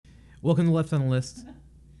Welcome to Left on the List,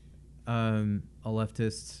 a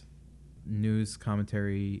leftist news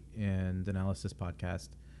commentary and analysis podcast.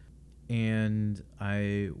 And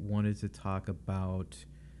I wanted to talk about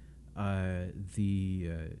the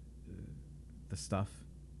stuff,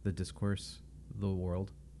 the discourse, the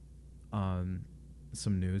world,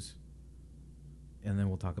 some news, and then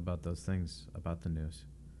we'll talk about those things about the news.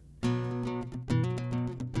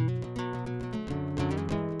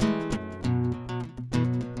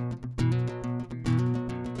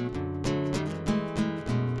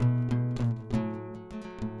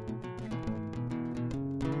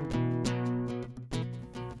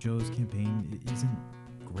 Joe's campaign isn't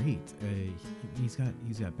great. He's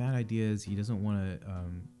got bad ideas. He doesn't want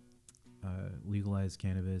to legalize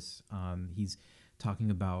cannabis. He's talking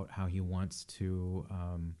about how he wants to.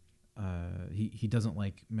 He doesn't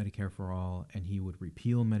like Medicare for all, and he would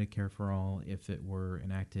repeal Medicare for all if it were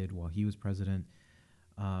enacted while he was president.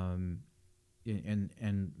 And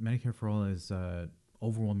Medicare for all is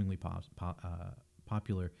overwhelmingly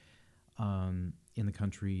popular in the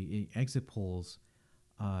country. Exit polls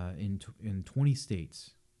in 20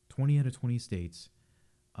 states, 20 out of 20 states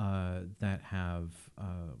that have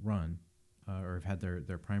run or have had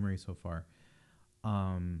their primary so far,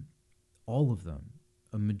 all of them,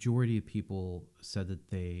 a majority of people said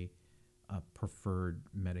that they preferred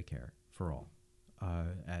Medicare for all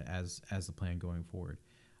as the plan going forward,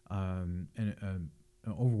 and an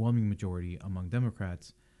overwhelming majority among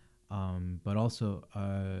Democrats, but also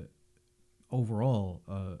overall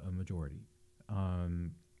a majority.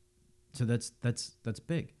 So that's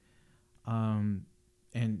big. And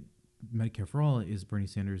Medicare for all is Bernie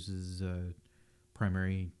Sanders'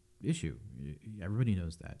 primary issue. Everybody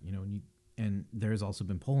knows that, and there's also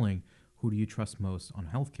been polling. Who do you trust most on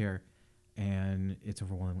healthcare? And it's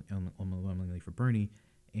overwhelmingly for Bernie.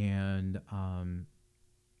 And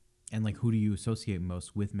like, who do you associate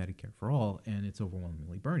most with Medicare for all? And it's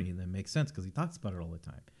overwhelmingly Bernie. And that makes sense because he talks about it all the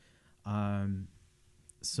time.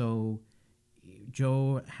 So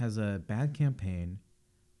Joe has a bad campaign.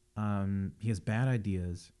 He has bad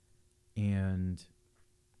ideas, and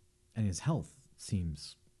his health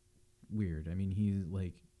seems weird. I mean, he's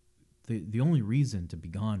like the only reason to be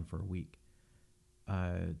gone for a week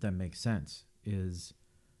that makes sense is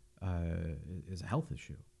a health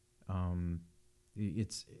issue.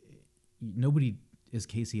 It's nobody is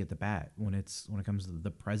Casey at the bat when it comes to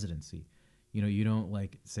the presidency. You don't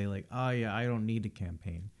like say like, oh yeah, I don't need to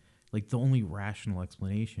campaign. Like, the only rational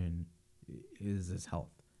explanation is his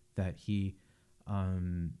health, that he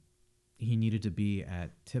needed to be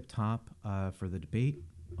at tip top for the debate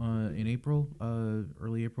in April,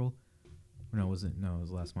 early April. Or no, was it? No, it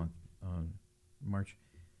was last month, March.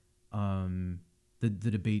 The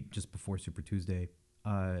debate just before Super Tuesday,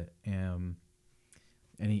 and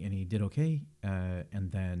he did okay, and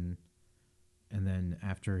then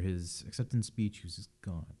after his acceptance speech, he was just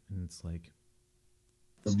gone, and it's like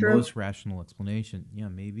the most rational explanation. Yeah,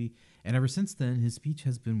 maybe. And ever since then, his speech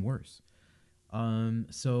has been worse.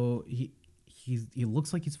 So he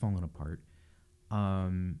looks like he's fallen apart.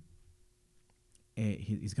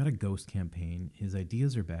 He's got a ghost campaign. His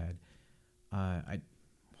ideas are bad. I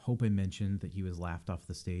hope I mentioned that he was laughed off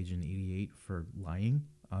the stage in '88 for lying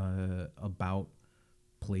about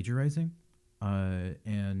plagiarizing,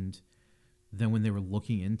 and then when they were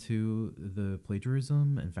looking into the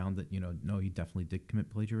plagiarism and found that, no, he definitely did commit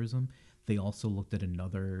plagiarism, they also looked at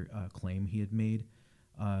another claim he had made,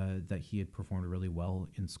 that he had performed really well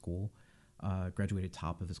in school, graduated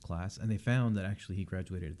top of his class, and they found that actually he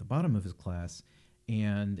graduated at the bottom of his class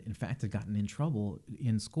and, in fact, had gotten in trouble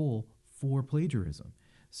in school for plagiarism.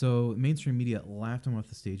 So mainstream media laughed him off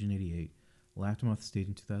the stage in '88, laughed him off the stage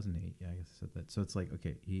in 2008. Yeah, I guess I said that. So it's like,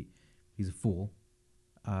 okay, he's a fool.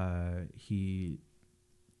 He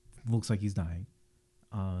looks like he's dying.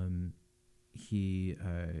 He's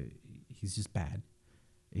just bad.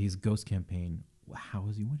 His ghost campaign. How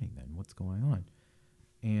is he winning then? What's going on?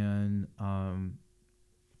 And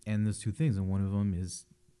there's two things, and one of them is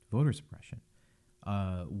voter suppression.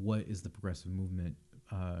 What is the progressive movement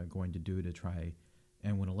going to do to try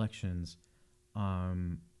and win elections?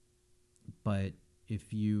 But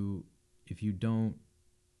if you don't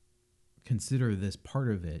consider this part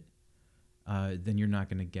of it, then you're not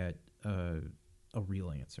going to get a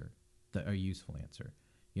real answer, a useful answer.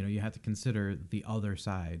 You have to consider the other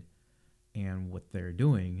side, and what they're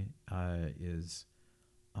doing is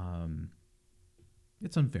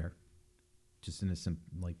it's unfair, just in a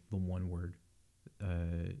like the one word.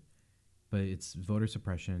 But it's voter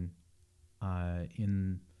suppression.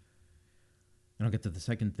 And I'll get to the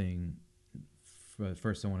second thing.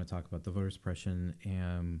 First, I want to talk about the voter suppression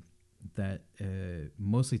and that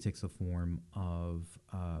mostly takes the form of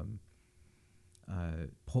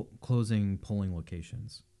closing polling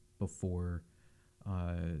locations before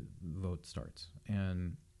vote starts.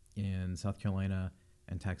 And in South Carolina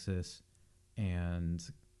and Texas and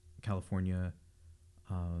California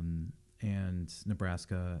and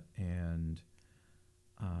Nebraska and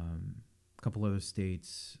a couple other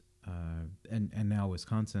states and now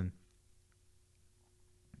Wisconsin.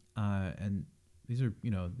 And these are,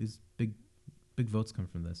 these big votes come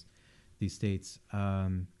from these states.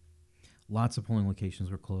 Lots of polling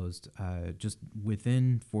locations were closed just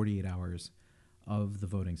within 48 hours of the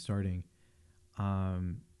voting starting.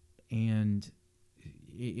 And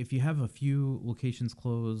if you have a few locations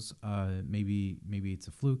close, maybe it's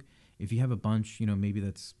a fluke. If you have a bunch, maybe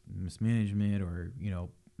that's mismanagement or,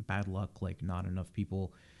 bad luck, like not enough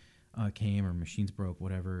people came or machines broke,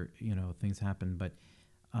 whatever, things happen. But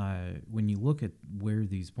when you look at where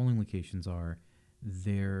these polling locations are,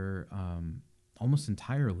 they're almost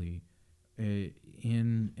entirely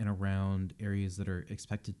in and around areas that are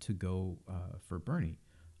expected to go for Bernie,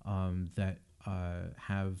 that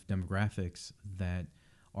have demographics that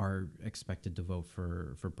are expected to vote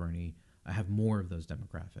for Bernie. I have more of those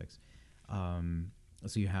demographics.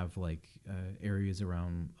 So you have like areas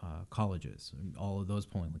around colleges, all of those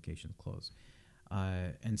polling locations close.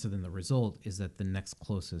 And so then the result is that the next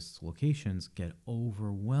closest locations get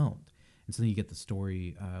overwhelmed. And so then you get the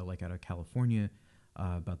story like out of California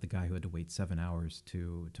about the guy who had to wait 7 hours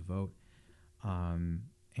to vote.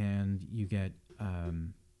 And you get,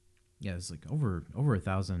 it's like over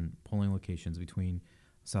 1,000 polling locations between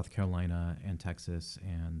South Carolina and Texas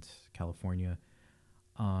and California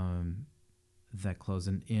that close.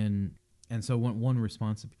 And so one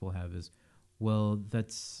response that people have is, well,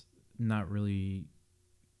 that's not really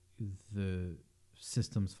the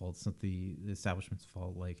system's fault. It's not the establishment's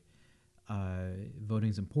fault. Like,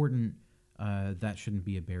 voting's important. That shouldn't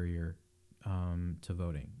be a barrier to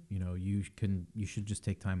voting. You should just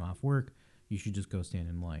take time off work. You should just go stand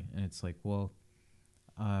in line. And it's like, well,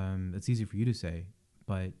 it's easy for you to say,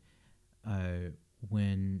 but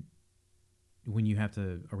when you have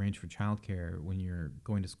to arrange for childcare, when you're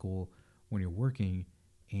going to school, when you're working,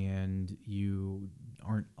 and you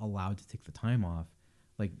aren't allowed to take the time off,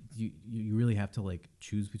 like you really have to like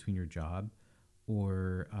choose between your job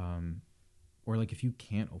or like if you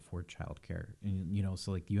can't afford childcare, and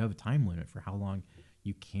so like you have a time limit for how long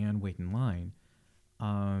you can wait in line.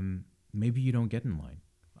 Maybe you don't get in line,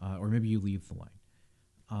 or maybe you leave the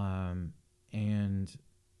line, and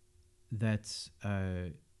that's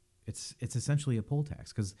it's essentially a poll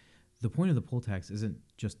tax, because the point of the poll tax isn't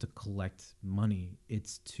just to collect money.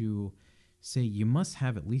 It's to say you must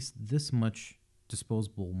have at least this much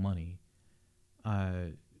disposable money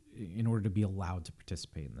in order to be allowed to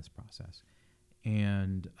participate in this process.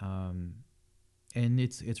 And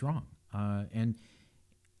it's wrong. And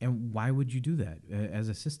why would you do that as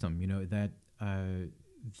a system?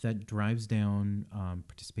 That drives down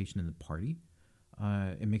participation in the party.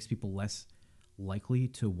 It makes people less likely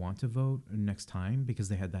to want to vote next time because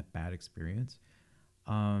they had that bad experience.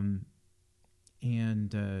 So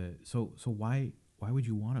why would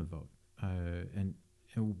you want to vote? And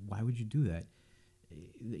why would you do that?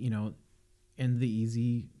 And the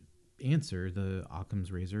easy answer, the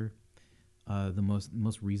Occam's razor, the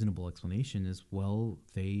most reasonable explanation is, well,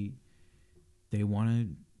 they don't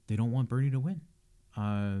want Bernie to win.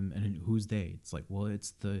 And who's they? It's like, well,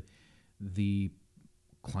 it's the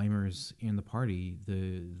climbers in the party,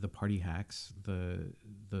 the party hacks,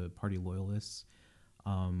 the party loyalists,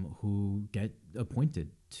 who get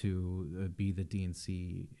appointed to be the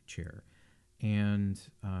DNC chair. And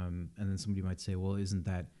then somebody might say, well, isn't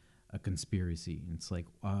that a conspiracy? And it's like,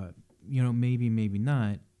 maybe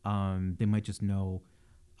not. They might just know,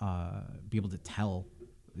 be able to tell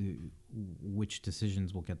which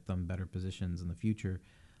decisions will get them better positions in the future,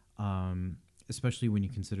 especially when you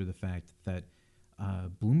consider the fact that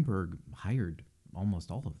Bloomberg hired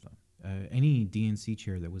almost all of them. Any DNC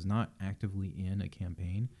chair that was not actively in a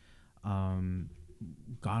campaign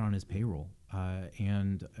got on his payroll,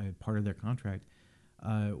 and part of their contract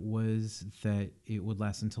was that it would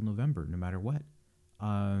last until November, no matter what.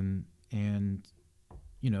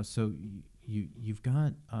 So you've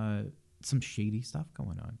got some shady stuff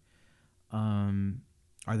going on.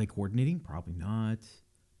 Are they coordinating? Probably not.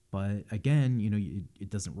 But again, it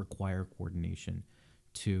doesn't require coordination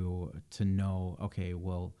to know, okay,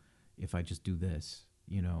 well, if I just do this,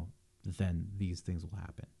 then these things will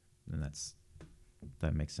happen. And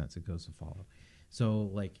that makes sense. It goes to follow. So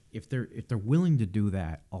like if they're willing to do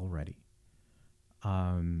that already,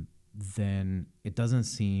 then it doesn't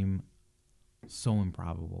seem so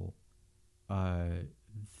improbable uh,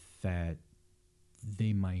 that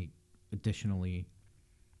they might additionally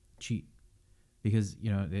cheat, because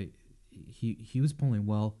he was polling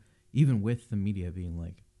well, even with the media being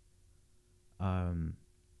like um,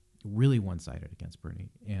 really one sided against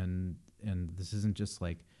Bernie, and this isn't just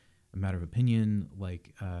like a matter of opinion.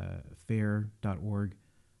 Like fair.org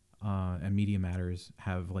and Media Matters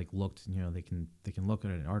have like looked. They can look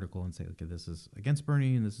at an article and say, okay, this is against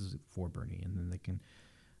Bernie and this is for Bernie, and then they can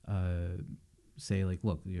say like,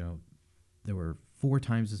 look, there were 4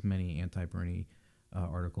 times as many anti-Bernie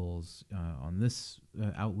articles on this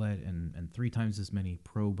outlet, and 3 times as many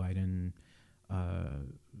pro-Biden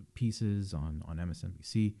pieces on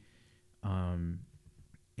MSNBC. Um,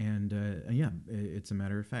 and yeah, it's a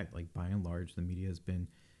matter of fact. Like by and large, the media has been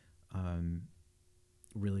um,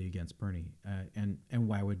 really against Bernie. And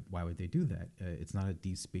why would they do that? It's not a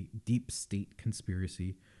deep state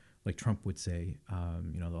conspiracy, like Trump would say.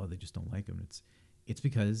 Oh, they just don't like him. It's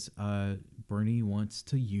because Bernie wants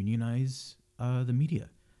to unionize the media.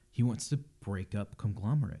 He wants to break up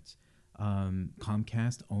conglomerates.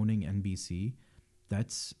 Comcast owning NBC,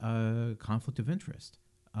 that's a conflict of interest.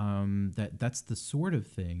 That's the sort of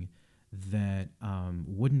thing that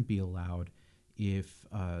wouldn't be allowed if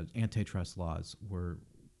antitrust laws were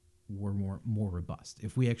more robust.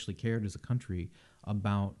 If we actually cared as a country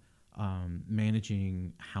about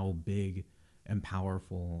managing how big and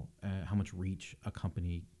powerful, how much reach a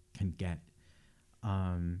company can get.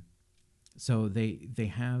 So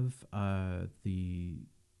they have the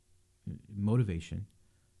motivation,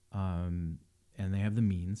 and they have the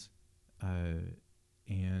means,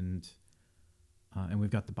 and we've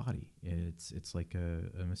got the body. It's like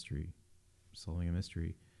a mystery, solving a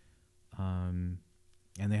mystery, and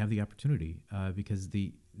they have the opportunity because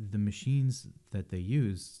the machines that they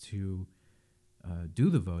use to do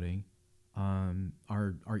the voting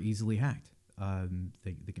are easily hacked.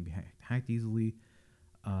 They can be hacked easily.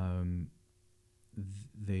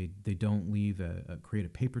 They don't create a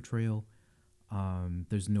paper trail.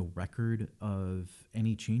 There's no record of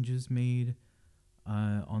any changes made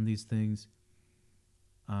on these things.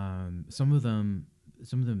 Some of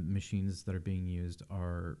the machines that are being used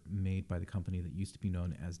are made by the company that used to be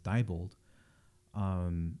known as Diebold,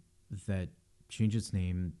 that changed its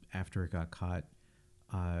name after it got caught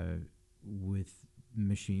with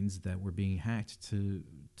machines that were being hacked to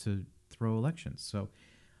throw elections. So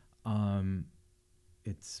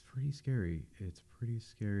it's pretty scary. It's pretty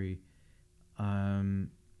scary. Um,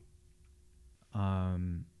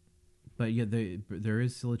 um, but yeah, there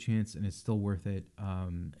is still a chance, and it's still worth it.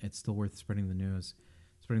 It's still worth spreading the news,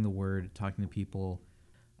 spreading the word, talking to people,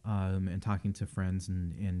 and talking to friends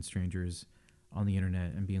and strangers on the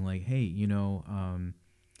internet, and being like, hey,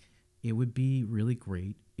 it would be really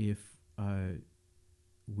great if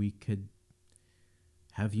we could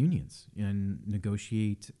have unions and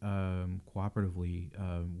negotiate cooperatively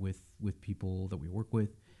with people that we work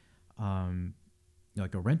with,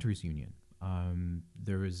 like a renters union.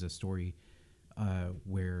 There is a story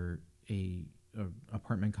where a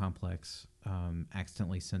apartment complex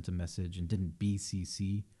accidentally sent a message and didn't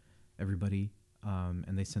BCC everybody,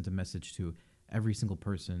 and they sent a message to every single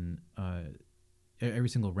person, every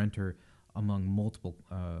single renter among multiple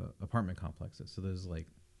apartment complexes. So there's like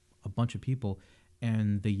a bunch of people,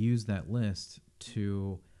 and they use that list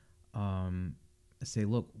to say,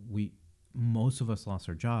 look, most of us lost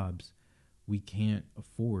our jobs. We can't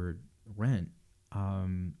afford rent,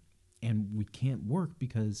 and we can't work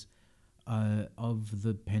because of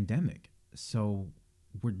the pandemic. So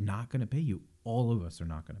we're not going to pay you. All of us are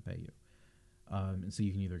not going to pay you. And so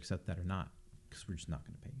you can either accept that or not, because we're just not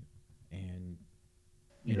going to pay you. And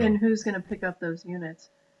And who's going to pick up those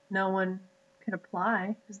units? No one can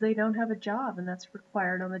apply because they don't have a job, and that's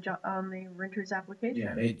required on the renter's application.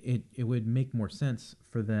 it would make more sense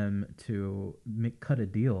for them to cut a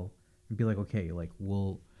deal and be like, okay, like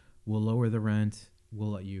we'll lower the rent,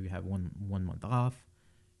 we'll let you have one month off,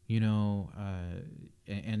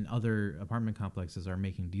 and other apartment complexes are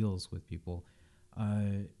making deals with people,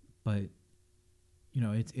 but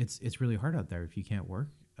it's really hard out there if you can't work,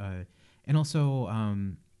 and also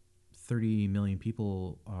 30 million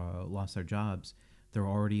people lost their jobs. There are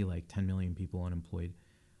already like 10 million people unemployed.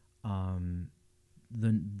 Um,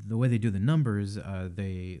 the way they do the numbers,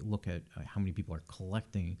 they look at how many people are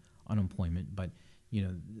collecting unemployment, but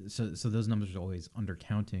so those numbers are always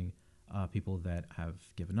undercounting people that have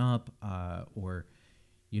given up, or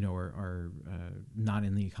are not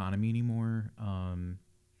in the economy anymore.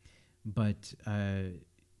 But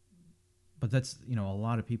that's a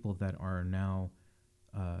lot of people that are now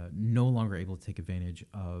no longer able to take advantage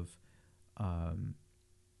of um,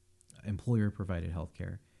 employer provided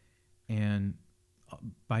healthcare, and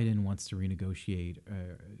Biden wants to renegotiate,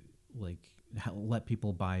 like let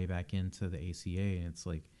people buy back into the ACA, and it's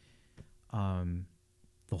like um,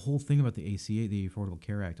 the whole thing about the ACA, the Affordable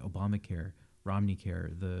Care Act, Obamacare, Romney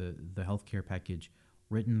Care, the healthcare package,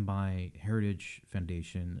 written by Heritage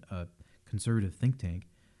Foundation, a conservative think tank.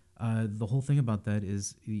 The whole thing about that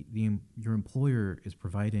is your employer is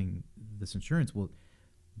providing this insurance. Well,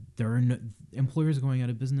 there are no, employers going out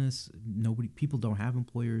of business. People don't have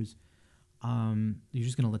employers. You're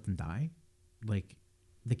just gonna let them die, like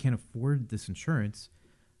they can't afford this insurance,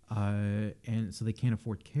 and so they can't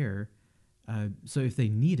afford care. So if they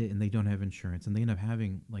need it and they don't have insurance and they end up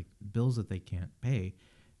having like bills that they can't pay,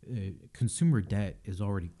 consumer debt is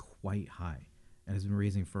already quite high and has been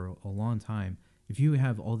raising for a long time. If you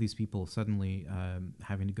have all these people suddenly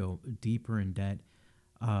having to go deeper in debt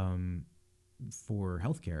um, for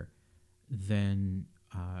healthcare, then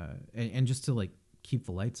and just to like keep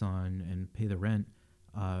the lights on and pay the rent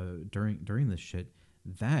during this shit,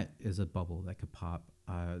 that is a bubble that could pop.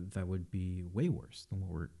 That would be way worse than what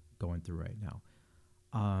we're going through right now.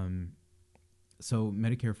 So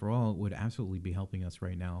Medicare for all would absolutely be helping us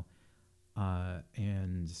right now,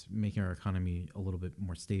 and making our economy a little bit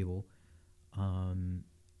more stable, and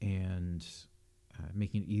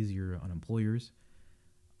making it easier on employers,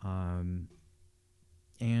 um,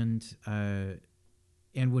 and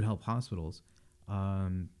would help hospitals,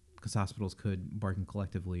 because hospitals could bargain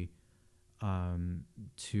collectively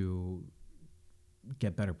to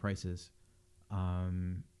get better prices,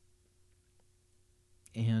 um,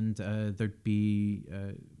 and there'd be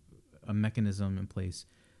a mechanism in place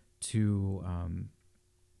to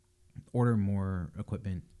order more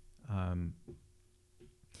equipment. Um,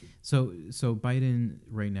 so Biden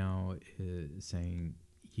right now is saying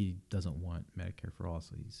he doesn't want Medicare for all,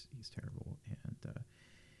 so he's terrible,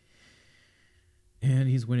 and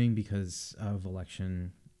he's winning because of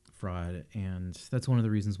election fraud, and that's one of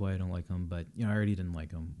the reasons why I don't like him. But I already didn't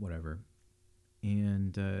like him, whatever.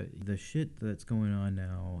 And the shit that's going on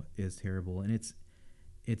now is terrible, and it's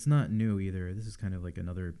not new either. This is kind of like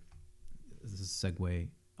another segue.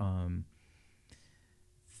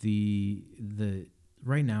 The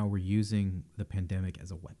right now we're using the pandemic as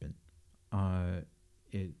a weapon.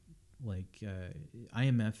 It like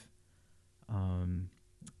IMF.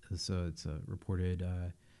 So it's reported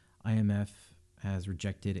IMF has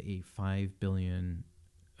rejected a $5 billion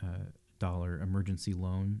emergency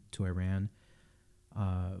loan to Iran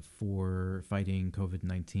for fighting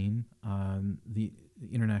COVID-19. The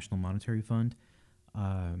International Monetary Fund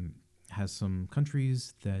has some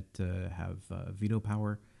countries that have veto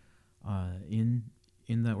power in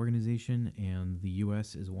that organization, and the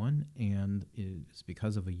U.S. is one. And it's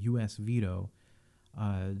because of a U.S. veto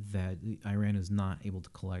that Iran is not able to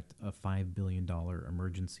collect a $5 billion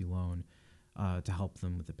emergency loan to help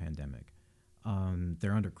them with the pandemic.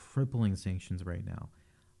 They're under crippling sanctions right now.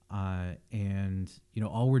 And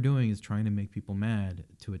all we're doing is trying to make people mad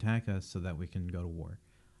to attack us so that we can go to war.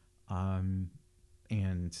 And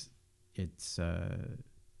it's an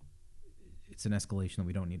escalation that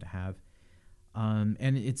we don't need to have. And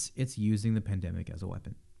it's using the pandemic as a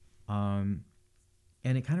weapon. And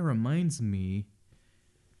it kind of reminds me,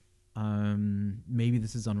 maybe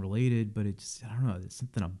this is unrelated, but I don't know, there's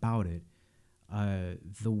something about it.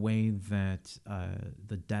 The way that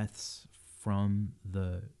the deaths from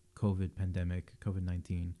the COVID pandemic,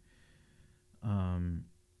 COVID-19,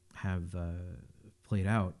 have played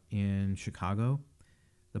out. In Chicago,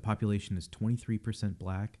 the population is 23%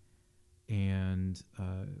 black, and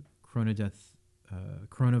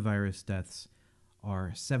coronavirus deaths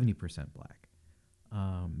are 70% black.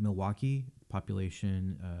 Milwaukee,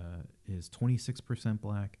 population is 26%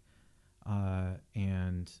 black,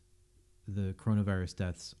 and the coronavirus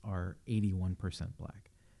deaths are 81%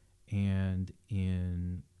 black. And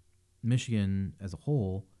in Michigan as a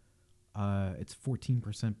whole, it's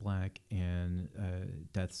 14% black, and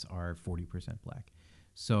deaths are 40% black.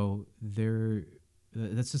 So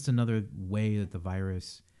that's just another way that the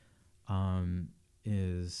virus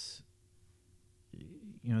is,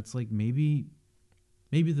 it's like maybe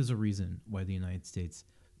there's a reason why the United States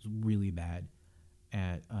is really bad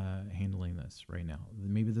at handling this right now.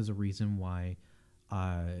 Maybe there's a reason why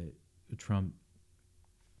Trump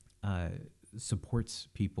supports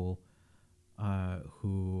people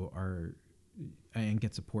who are, and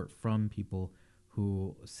get support from people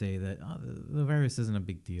who say that the virus isn't a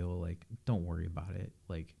big deal. Like, don't worry about it.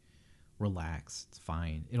 Like, relax. It's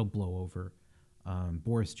fine. It'll blow over.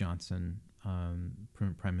 Boris Johnson,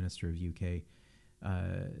 Prime Minister of UK,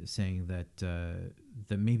 saying that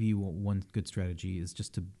maybe one good strategy is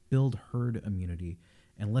just to build herd immunity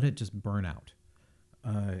and let it just burn out.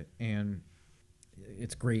 And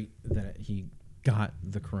it's great that he got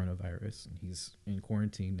the coronavirus and he's in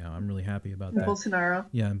quarantine now. I'm really happy about that. Bolsonaro.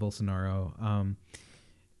 Yeah, in Bolsonaro.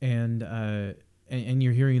 And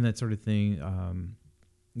you're hearing that sort of thing.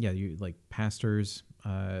 Yeah, you like pastors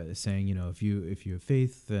saying, if you have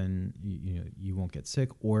faith, then you won't get sick,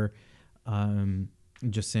 or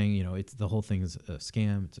just saying, it's the whole thing is a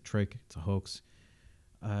scam, it's a trick, it's a hoax.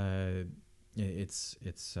 It's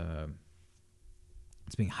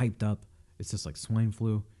being hyped up. It's just like swine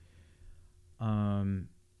flu. Yeah,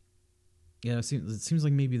 it seems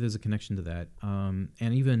like maybe there's a connection to that. And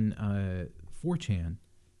even 4chan,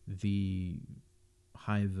 the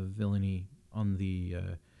hive of villainy on the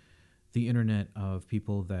internet of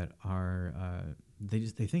people that are they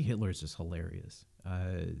think Hitler is just hilarious.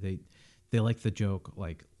 They like the joke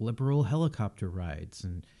like liberal helicopter rides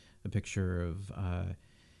and a picture of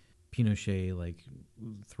Pinochet like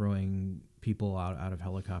throwing people out of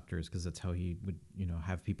helicopters because that's how he would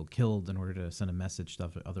have people killed in order to send a message to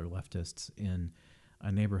other leftists in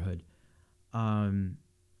a neighborhood.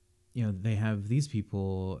 They have these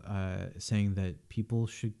people saying that people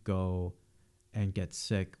should go and get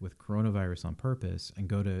sick with coronavirus on purpose and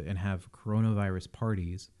go to and have coronavirus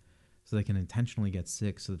parties so they can intentionally get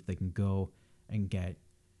sick so that they can go and get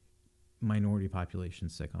minority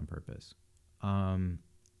populations sick on purpose.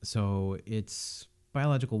 So it's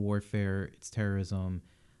biological warfare, it's terrorism,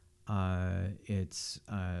 it's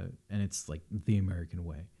like the American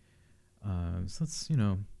way. So it's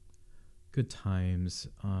good times.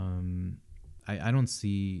 I don't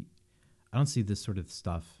see this sort of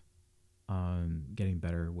stuff getting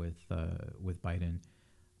better with Biden.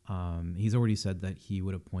 He's already said that he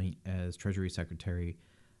would appoint as Treasury Secretary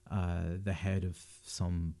the head of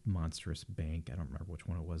some monstrous bank. I don't remember which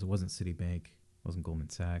one it was. It wasn't Citibank. It wasn't Goldman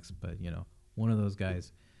Sachs, but one of those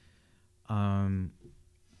guys.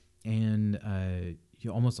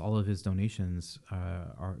 Almost all of his donations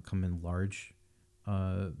come in large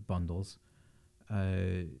bundles.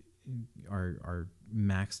 Are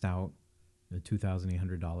maxed out,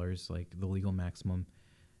 $2,800, like the legal maximum,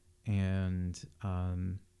 and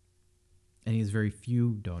he has very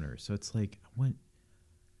few donors. So it's like, what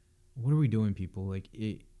are we doing, people? Like,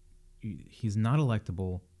 he's not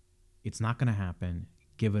electable. It's not going to happen.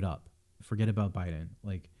 Give it up. Forget about Biden.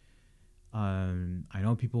 Like, I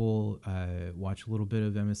know people watch a little bit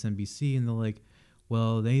of MSNBC and they're like,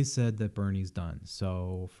 well, they said that Bernie's done,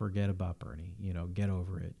 so forget about Bernie. Get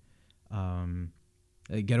over it.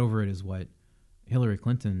 Get over it is what Hillary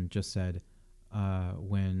Clinton just said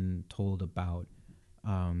when told about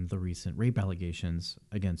the recent rape allegations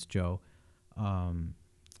against Joe.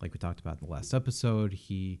 Like we talked about in the last episode,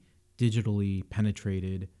 he digitally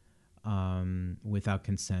penetrated without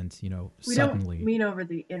consent, We suddenly. don't mean over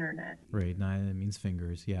the internet. Right, no, it means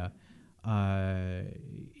fingers, yeah.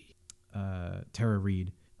 Tara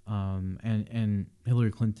Reid, and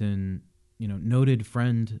Hillary Clinton, noted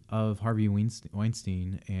friend of Harvey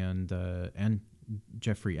Weinstein and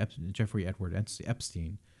Jeffrey Edward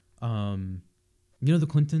Epstein. The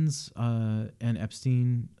Clintons and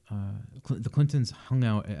Epstein, the Clintons hung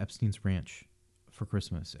out at Epstein's ranch for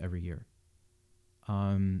Christmas every year.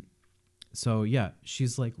 So yeah,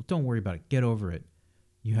 she's like, don't worry about it. Get over it.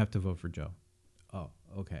 You have to vote for Joe. Oh,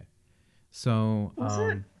 okay. So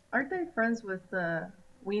aren't they friends with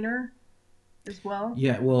Wiener as well?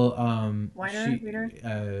 Yeah, well, Wiener?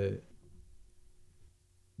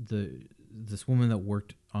 This woman that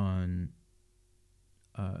worked on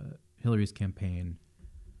Hillary's campaign,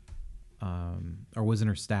 or was in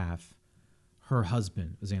her staff, her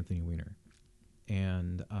husband was Anthony Weiner,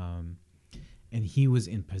 and he was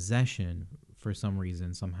in possession for some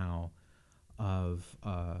reason somehow of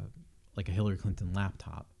like a Hillary Clinton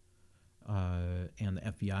laptop, and the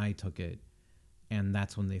FBI took it, and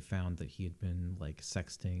that's when they found that he had been like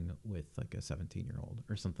sexting with like a 17-year-old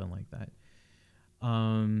or something like that.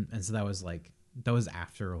 And so that was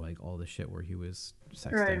after like all the shit where he was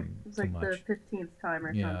sexting. Right, it was like the 15th time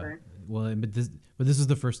or something. Well, but this is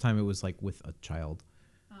the first time it was like with a child,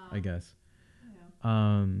 I guess.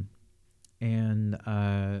 Yeah.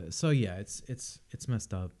 So yeah, it's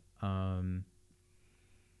messed up.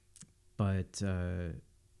 But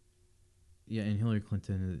yeah, and Hillary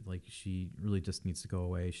Clinton, like, she really just needs to go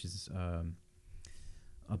away. She's a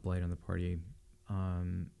blight on the party.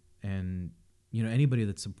 And anybody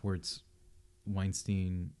that supports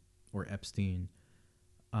Weinstein or Epstein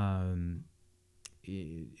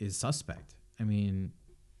is suspect. I mean,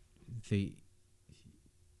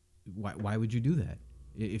 why would you do that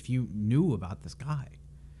if you knew about this guy?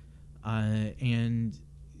 And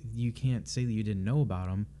you can't say that you didn't know about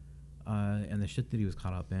him and the shit that he was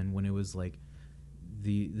caught up in when it was like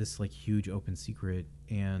this like huge open secret.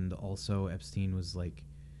 And also Epstein was like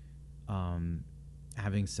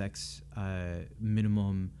having sex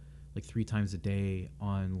minimum like 3 times a day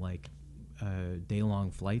on like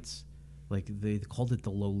day-long flights. Like they called it the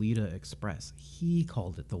Lolita Express. He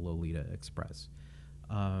called it the Lolita Express.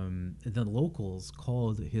 The locals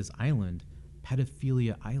called his island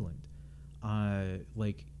Pedophilia Island.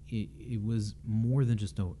 Like it was more than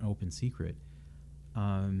just an open secret.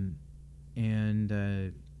 And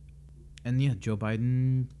yeah, Joe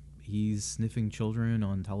Biden, he's sniffing children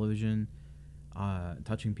on television,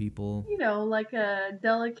 touching people. You know, like a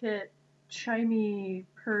delicate, chimey,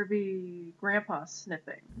 pervy grandpa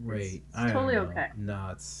sniffing. Right. It's totally okay. No,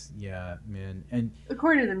 it's yeah, man. And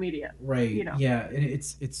according to the media. Right. You know. Yeah, and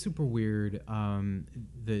it's super weird.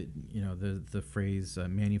 The the phrase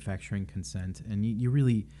manufacturing consent, and you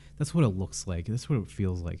really, that's what it looks like. That's what it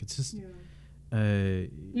feels like. It's just. Yeah.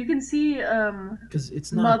 You can see because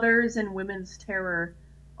it's not mothers and women's terror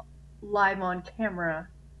live on camera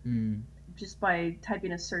just by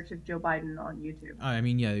typing a search of Joe Biden on YouTube. I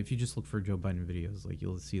mean, yeah, if you just look for Joe Biden videos, like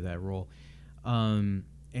you'll see that roll, and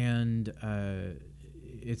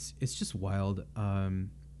it's just wild.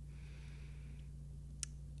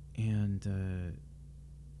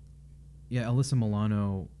 Yeah, Alyssa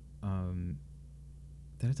Milano.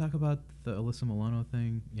 Did I talk about the Alyssa Milano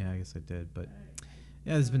thing? Yeah, I guess I did. But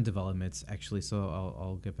yeah, there's been developments actually, so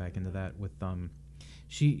I'll get back into that with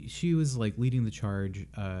she was like leading the charge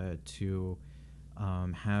to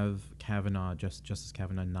have Kavanaugh, Justice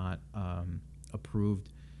Kavanaugh, not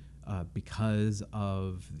approved because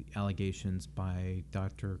of the allegations by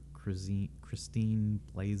Dr. Christine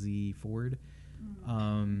Blasey Ford,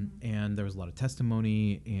 and there was a lot of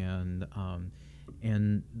testimony, and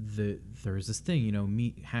there's this thing, you know,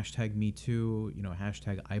 hashtag Me Too, you know,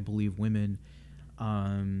 hashtag I Believe Women,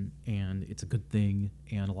 and it's a good thing,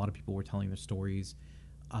 and a lot of people were telling their stories,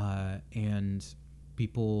 and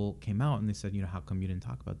people came out and they said, you know, how come you didn't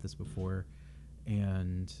talk about this before?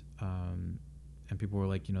 And people were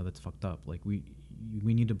like, you know, that's fucked up. Like we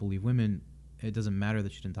need to believe women. It doesn't matter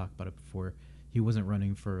that she didn't talk about it before. He wasn't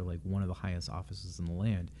running for like one of the highest offices in the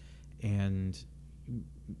land, and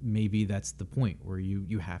maybe that's the point where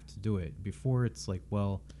you have to do it before. It's like,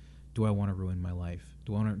 well, do I want to ruin my life?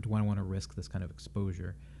 Do I want to risk this kind of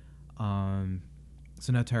exposure?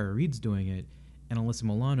 So now Tara Reid's doing it, and Alyssa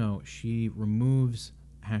Milano, she removes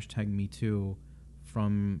hashtag Me Too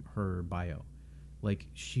from her bio. Like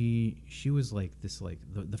she was like this, like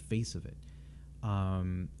the face of it,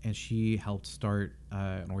 and she helped start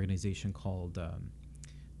an organization called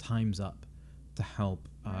Time's Up to help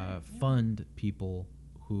fund people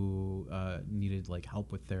who needed like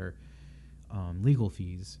help with their legal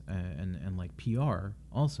fees and like PR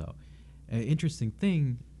also. Interesting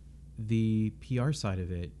thing, the PR side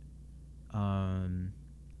of it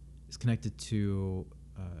is connected to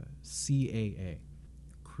CAA,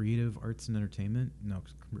 Creative Arts and Entertainment. No,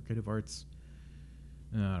 Creative Arts.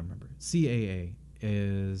 I don't remember. CAA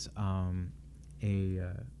is an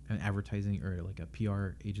advertising or like a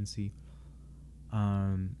PR agency,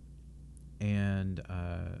 and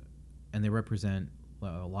they represent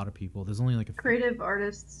a lot of people. There's only like a Creative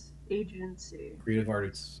Artists Agency. Creative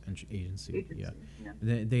Arts Agency. Yeah.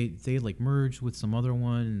 They like merged with some other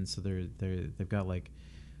one, and so they've got like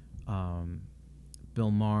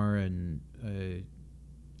Bill Maher and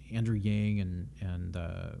Andrew Yang and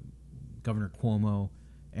Governor Cuomo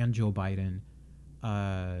and Joe Biden.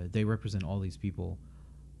 They represent all these people,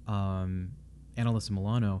 and Alyssa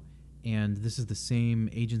Milano, and this is the same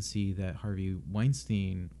agency that Harvey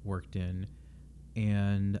Weinstein worked in,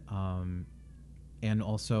 and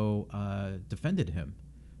also defended him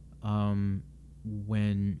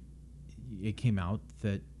when it came out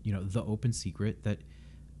that, you know, the open secret that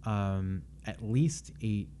at least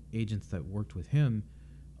 8 agents that worked with him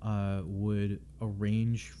would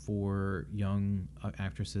arrange for young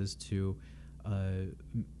actresses to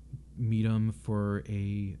meet him for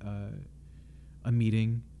a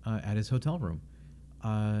meeting at his hotel room,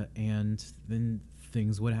 and then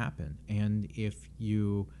things would happen. And if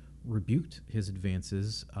you rebuked his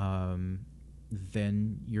advances,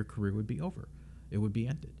 then your career would be over. It would be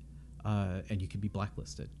ended, and you could be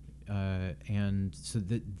blacklisted. And so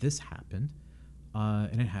this happened,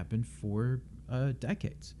 and it happened for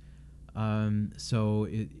decades. So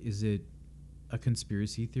is it a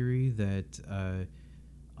conspiracy theory that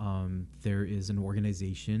there is an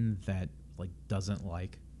organization that like doesn't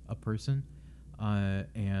like a person,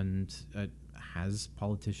 and has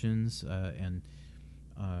politicians and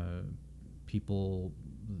people,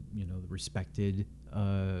 respected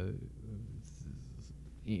on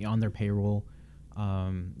their payroll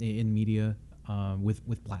in media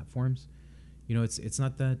with platforms. It's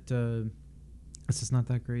not that it's just not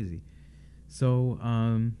that crazy. So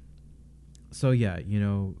yeah,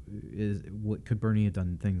 is what could Bernie have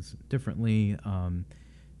done things differently?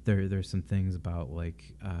 There's some things about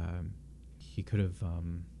like he could have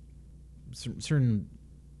certain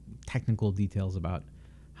technical details about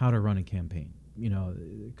how to run a campaign.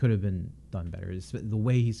 It could have been done better. The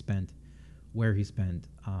way he spent, where he spent,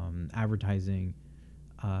 advertising,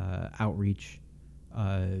 outreach,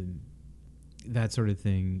 that sort of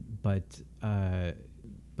thing. But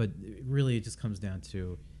really, it just comes down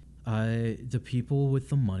to the people with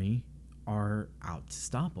the money are out to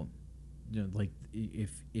stop him. Like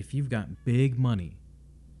if you've got big money,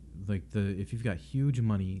 if you've got huge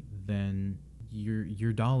money, then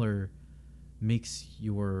your dollar makes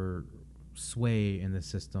your sway in the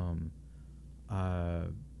system a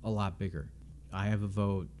lot bigger. I have a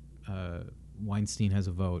vote. Weinstein has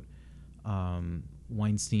a vote.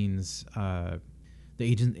 Weinstein's the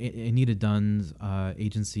agent Anita Dunn's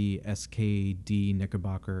agency SKD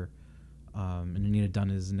Knickerbocker, and Anita Dunn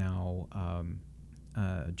is now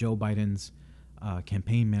Joe Biden's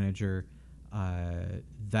campaign manager.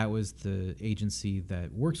 That was the agency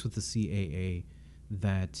that works with the CAA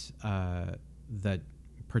that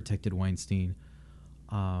protected Weinstein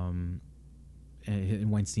and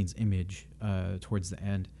Weinstein's image towards the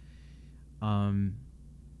end.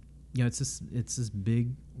 It's this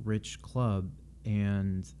big rich club,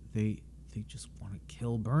 and they just want to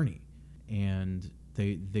kill Bernie, and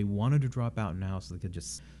they wanted to drop out now so they could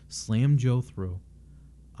just slam Joe through,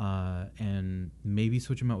 and maybe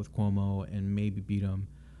switch him out with Cuomo, and maybe beat him,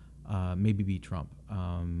 maybe beat Trump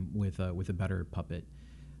with a better puppet,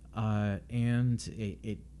 and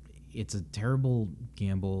it's a terrible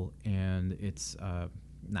gamble, and it's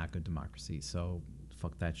not good democracy. So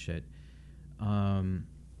fuck that shit. Do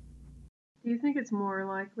you think it's more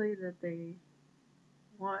likely that they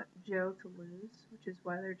want Joe to lose, which is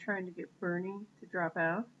why they're trying to get Bernie to drop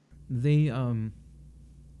out? They want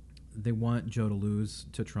Joe to lose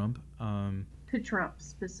to Trump. To Trump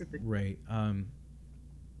specifically. Right. I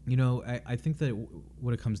think that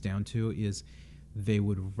what it comes down to is they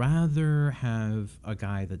would rather have a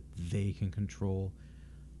guy that they can control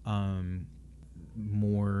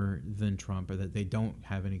more than Trump, or that they don't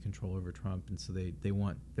have any control over Trump, and so they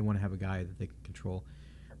want to have a guy that they can control,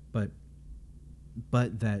 but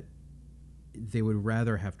that they would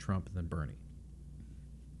rather have Trump than Bernie,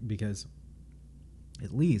 because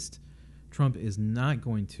at least Trump is not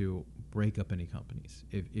going to break up any companies.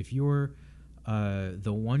 If you're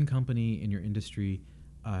the one company in your industry,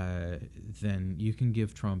 then you can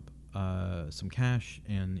give Trump some cash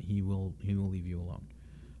and he will leave you alone.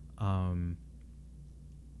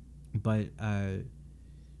 But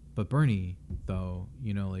Bernie, though,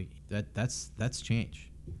 that's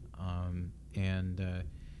change. And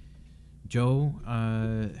Joe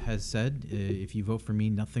has said, if you vote for me,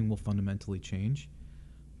 nothing will fundamentally change.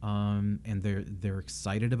 And they're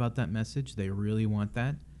excited about that message. They really want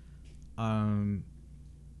that. And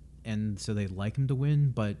so they'd like him to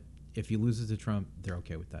win, but if he loses to Trump, they're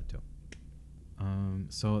okay with that too.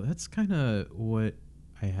 So that's kind of what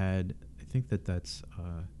I had. I think that's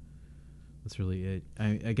really it.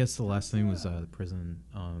 I guess the last thing was the prison.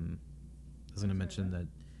 I was going to mention that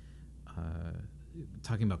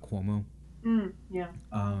talking about Cuomo. Yeah.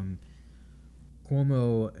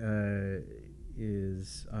 Cuomo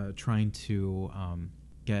is trying to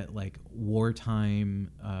get like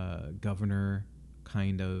wartime governor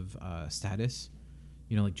kind of status,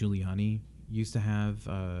 like Giuliani used to have,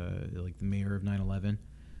 like the mayor of 9/11.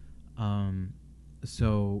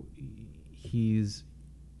 So he's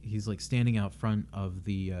like standing out front of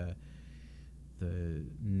the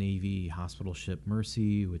Navy hospital ship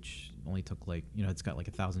Mercy, which only took like, it's got like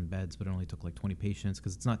 1,000 beds, but it only took like 20 patients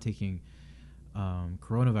because it's not taking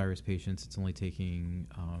coronavirus patients. It's only taking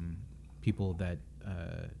people that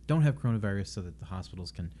don't have coronavirus, so that the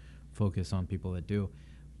hospitals can focus on people that do.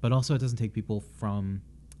 But also, it doesn't take people from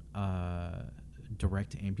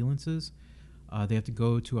direct ambulances. They have to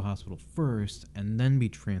go to a hospital first and then be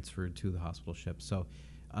transferred to the hospital ship. So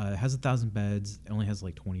it has 1,000 beds. It only has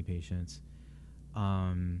like 20 patients. The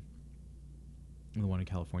one in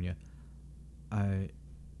California.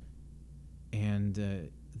 And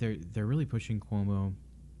they're really pushing Cuomo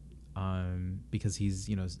because he's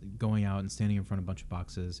going out and standing in front of a bunch of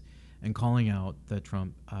boxes and calling out that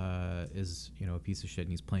Trump is a piece of shit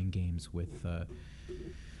and he's playing games with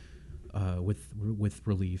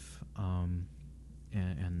relief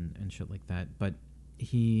and shit like that. But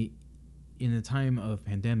he, in the time of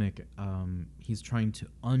pandemic, he's trying to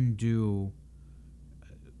undo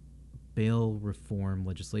bail reform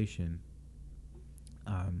legislation.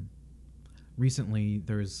 Recently,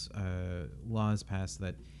 there's laws passed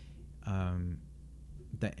that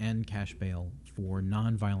end cash bail for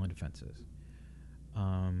non-violent offenses.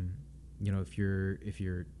 If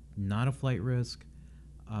you're not a flight risk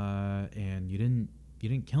and you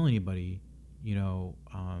didn't kill anybody,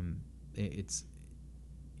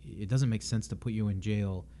 it doesn't make sense to put you in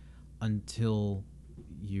jail until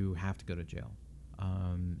you have to go to jail.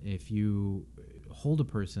 If you hold a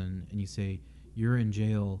person and you say you're in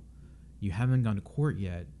jail, you haven't gone to court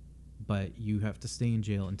yet, but you have to stay in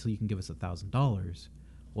jail until you can give us $1,000,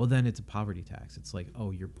 well, then it's a poverty tax. It's like,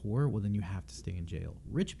 oh, you're poor? Well, then you have to stay in jail.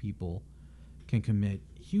 Rich people can commit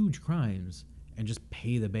huge crimes and just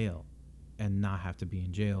pay the bail and not have to be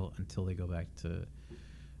in jail until they go back to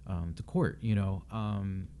court,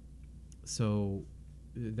 So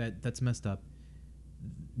that's messed up.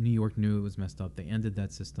 New York knew it was messed up. They ended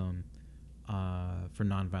that system for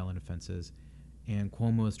nonviolent offenses, and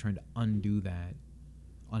Cuomo is trying to undo that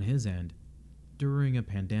on his end during a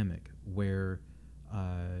pandemic where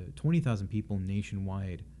 20,000 people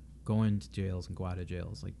nationwide go into jails and go out of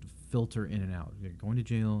jails, like filter in and out. They're going to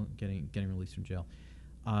jail, getting released from jail,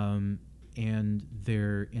 and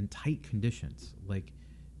they're in tight conditions. Like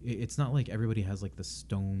it's not like everybody has like the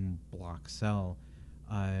stone block cell.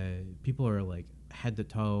 People are like head to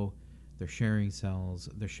toe. They're sharing cells.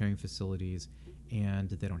 They're sharing facilities, and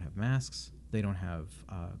they don't have masks. They don't have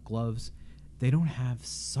gloves. They don't have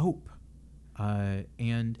soap,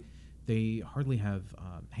 and they hardly have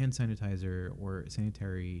hand sanitizer or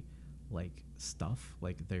sanitary like stuff.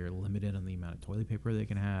 Like they're limited on the amount of toilet paper they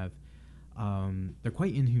can have. They're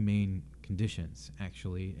quite inhumane conditions,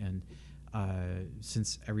 actually, and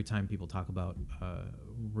since every time people talk about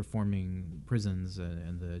reforming prisons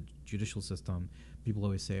and the judicial system, people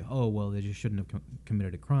always say, "Oh, well, they just shouldn't have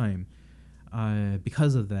committed a crime."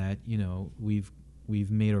 Because of that, we've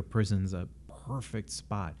made our prisons a perfect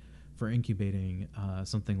spot for incubating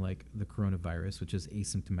something like the coronavirus, which is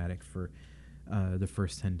asymptomatic for the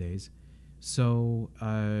first 10 days. So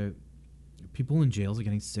people in jails are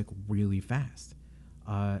getting sick really fast,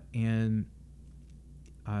 and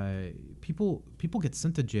people get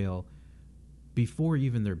sent to jail before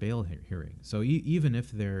even their bail hearing. So even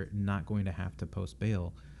if they're not going to have to post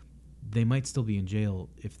bail, they might still be in jail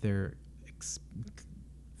if they're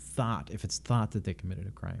if it's thought that they committed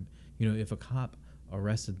a crime. If a cop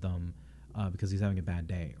arrested them because he's having a bad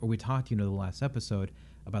day, or we talked, the last episode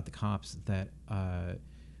about the cops that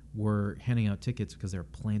were handing out tickets because they're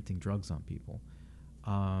planting drugs on people.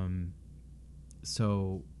 And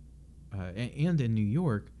in New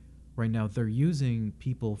York, right now, they're using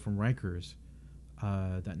people from Rikers,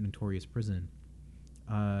 that notorious prison,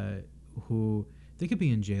 who they could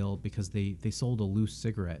be in jail because they sold a loose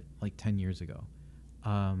cigarette like 10 years ago.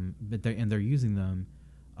 But they're using them,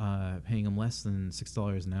 paying them less than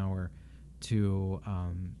 $6 an hour to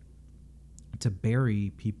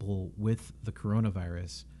bury people with the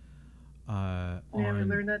coronavirus. We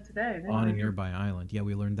learned that today. On a nearby island. Yeah,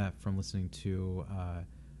 we learned that from listening to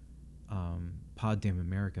Pod Damn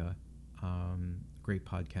America. Great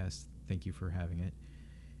podcast. Thank you for having it.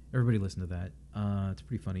 Everybody listen to that. It's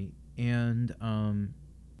pretty funny. And so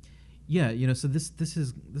this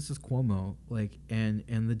is Cuomo, like, and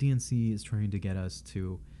the DNC is trying to get us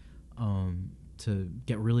to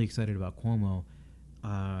get really excited about Cuomo,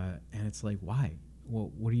 and it's like, why?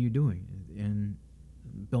 Well, what are you doing? And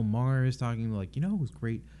Bill Maher is talking like, who's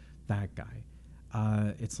great? That guy.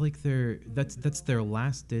 It's like that's their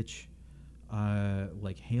last ditch,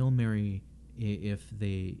 like Hail Mary. If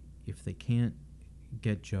they can't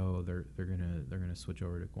get Joe, they're gonna switch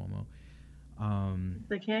over to Cuomo. If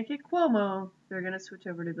they can't get Cuomo, they're gonna switch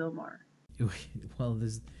over to Bill Maher. Well,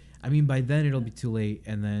 by then it'll be too late,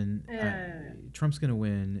 and then Trump's gonna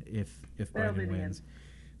win if Biden wins.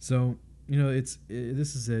 So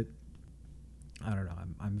this is it. I don't know.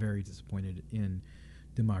 I'm very disappointed in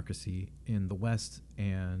democracy in the West,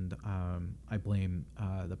 and I blame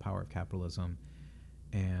the power of capitalism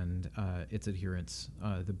and its adherents,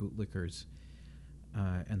 the bootlickers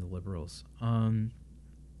and the liberals.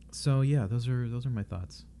 So yeah, those are my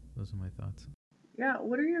thoughts. Yeah,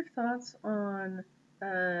 what are your thoughts on?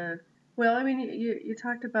 Well, I mean, you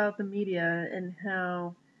talked about the media and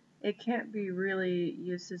how it can't be really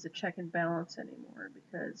used as a check and balance anymore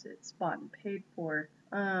because it's bought and paid for.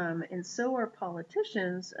 And so are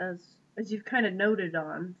politicians, as you've kind of noted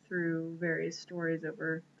on through various stories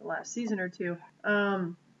over the last season or two.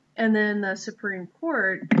 And then the Supreme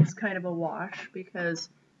Court is kind of a wash because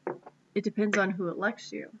it depends on who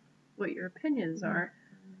elects you, what your opinions are,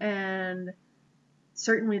 and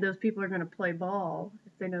certainly those people are going to play ball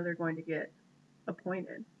if they know they're going to get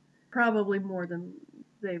appointed, probably more than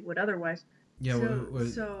they would otherwise. Yeah,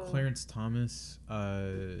 So Clarence Thomas,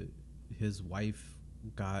 his wife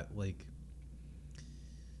got like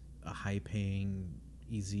a high-paying,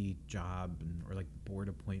 easy job or like board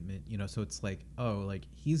appointment. So it's like, oh, like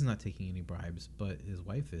he's not taking any bribes, but his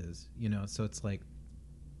wife is. So it's like,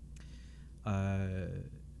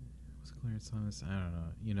 was Clarence Thomas? I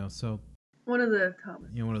don't know. So one of the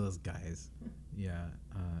Thomas. one of those guys. Yeah.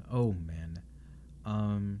 Oh man.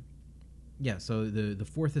 Yeah, so the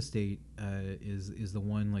fourth estate is the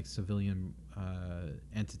one like civilian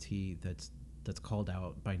entity that's called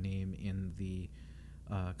out by name in the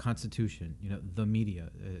Constitution. The media.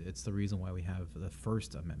 It's the reason why we have the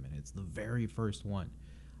First Amendment. It's the very first one.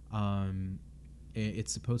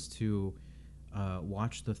 It's supposed to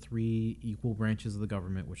watch the three equal branches of the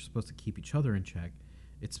government, which are supposed to keep each other in check.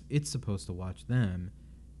 It's supposed to watch them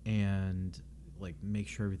and like make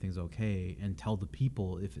sure everything's okay and tell the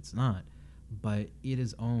people if it's not. But it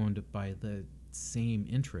is owned by the same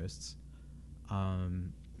interests.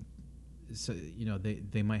 So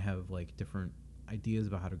they might have like different ideas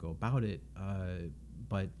about how to go about it,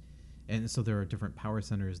 and so there are different power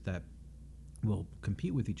centers that will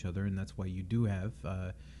compete with each other, and that's why you do have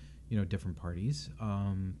different parties.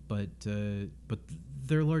 But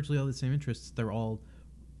they're largely all the same interests. They're all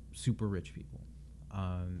super rich people.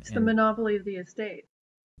 It's the monopoly of the estate.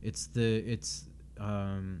 It's the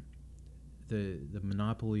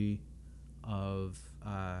monopoly of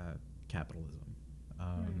capitalism.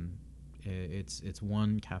 It's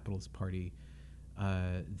one capitalist party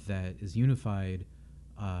that is unified,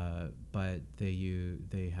 but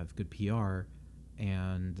they have good PR,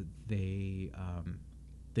 and they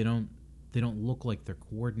don't look like they're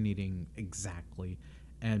coordinating exactly.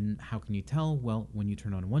 And how can you tell? Well, when you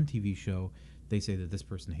turn on one TV show, they say that this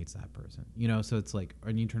person hates that person. So it's like,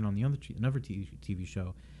 and you turn on the another TV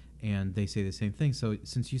show, and they say the same thing. So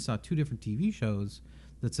since you saw two different TV shows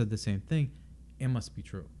that said the same thing, it must be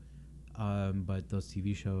true. But those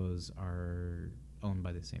TV shows are owned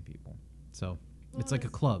by the same people. So it's like a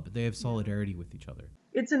club. They have solidarity with each other.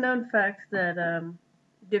 It's a known fact that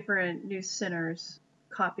different news centers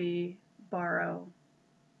copy, borrow,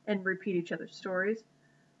 and repeat each other's stories.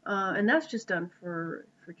 And that's just done for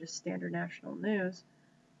just standard national news.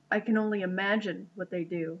 I can only imagine what they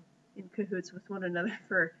do in cahoots with one another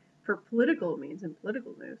for political means and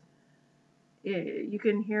political news. You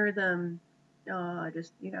can hear them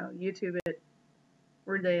just YouTube it,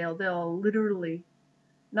 where they'll literally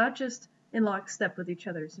not just in lockstep with each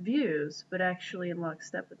other's views, but actually in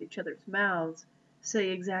lockstep with each other's mouths,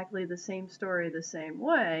 say exactly the same story the same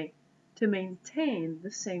way to maintain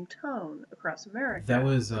the same tone across America. That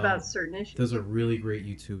was about certain issues. There's a really great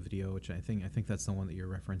YouTube video, which I think that's the one that you're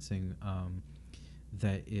referencing.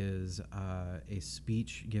 That is a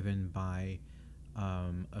speech given by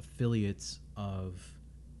affiliates of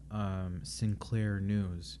Sinclair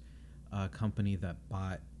News, a company that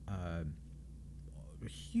bought a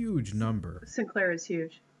huge number. Sinclair is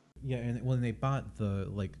huge. Yeah, and when they bought the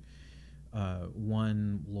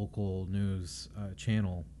one local news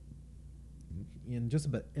channel in just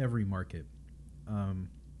about every market,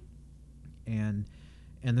 and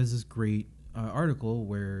there's this great article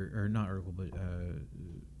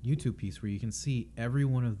YouTube piece where you can see every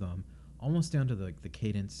one of them, almost down to the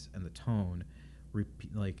cadence and the tone,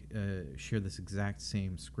 share this exact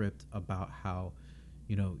same script about how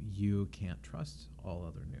you can't trust all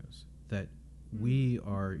other news, that we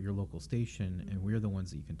are your local station and we're the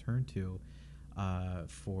ones that you can turn to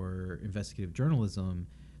for investigative journalism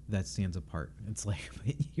that stands apart. It's like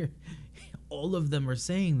all of them are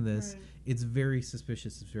saying this. Right. It's very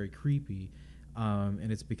suspicious. It's very creepy,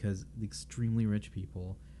 and it's because the extremely rich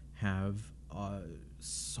people have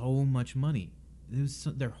so much money.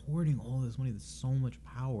 They're hoarding all this money. There's so much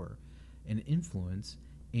power and influence,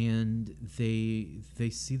 and they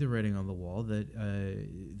see the writing on the wall that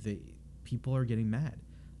people are getting mad.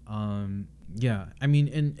 Yeah, I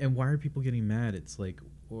mean, and why are people getting mad? It's like,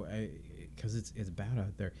 because it's bad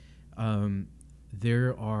out there.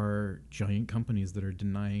 There are giant companies that are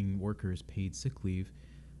denying workers paid sick leave.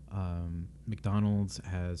 McDonald's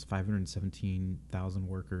has 517,000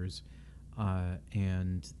 workers,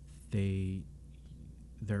 and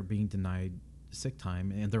they're being denied sick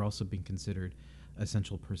time, and they're also being considered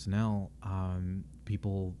essential personnel.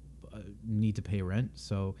 People need to pay rent,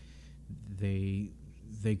 so they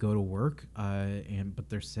they go to work, and but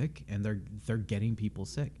they're sick, and they're getting people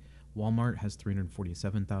sick. Walmart has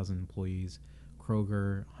 347,000 employees.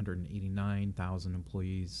 Kroger 189,000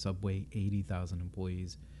 employees. Subway 80,000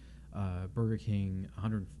 employees. Burger King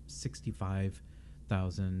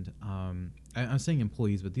 165,000. I'm saying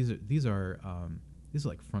employees, but these are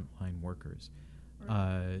like frontline workers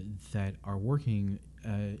that are working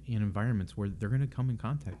in environments where they're going to come in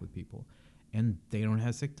contact with people, and they don't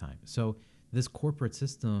have sick time. So this corporate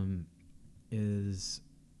system is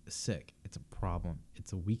sick. It's a problem.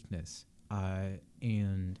 It's a weakness.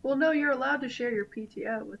 And Well, no, you're allowed to share your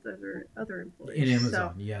PTO with other in employees. So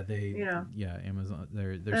Amazon, yeah, you know, Amazon,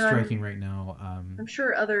 they're and striking right now. I'm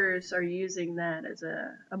sure others are using that as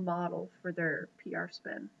a model for their PR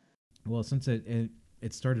spin. Well, since it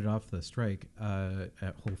started off the strike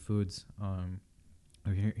at Whole Foods, I'm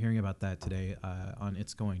hearing about that today on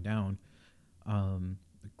It's Going Down, a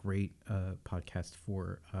great podcast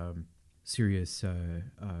for serious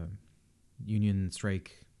union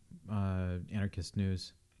strike, anarchist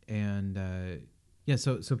news, and yeah,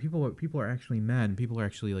 so people are actually mad, and people are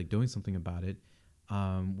actually like doing something about it.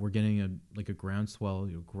 We're getting a groundswell,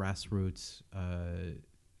 grassroots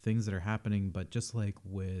things that are happening, but just like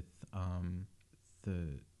with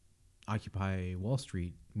the Occupy Wall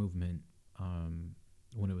Street movement,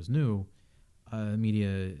 when it was new,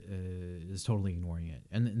 media is totally ignoring it,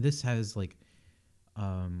 and this has like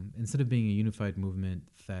instead of being a unified movement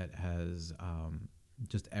that has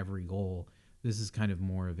just every goal, this is kind of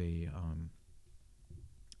more of a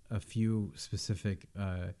few specific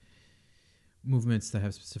movements that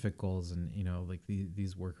have specific goals, and like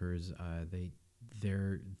these workers,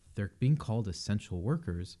 they're being called essential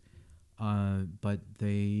workers, but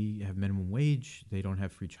they have minimum wage. They don't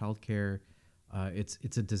have free childcare.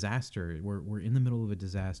 It's a disaster. We're in the middle of a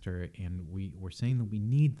disaster, and we're saying that we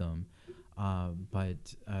need them,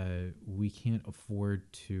 but we can't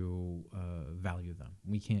afford to value them.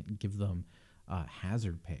 We can't give them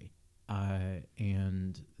hazard pay,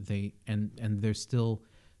 and they're still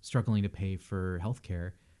struggling to pay for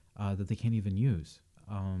healthcare that they can't even use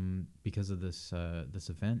because of this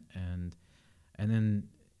event, and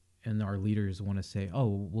our leaders want to say,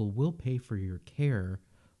 oh well, we'll pay for your care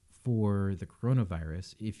for the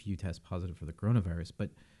coronavirus if you test positive for the coronavirus,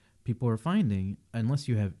 but people are finding unless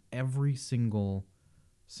you have every single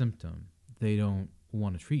symptom, they don't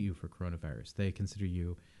want to treat you for coronavirus. They consider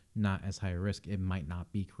you not as high a risk. It might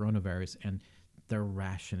not be coronavirus, and they're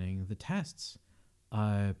rationing the tests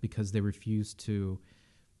because they refuse to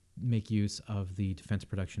make use of the Defense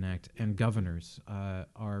Production Act, and governors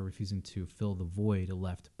are refusing to fill the void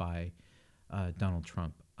left by Donald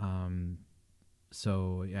Trump.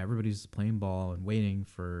 So yeah, everybody's playing ball and waiting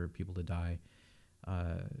for people to die.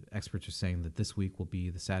 Experts are saying that this week will be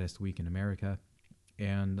the saddest week in America,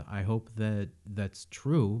 and I hope that that's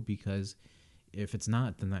true, because if it's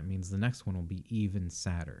not, then that means the next one will be even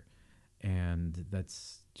sadder, and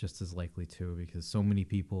that's just as likely too, because so many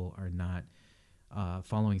people are not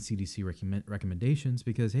following CDC recommendations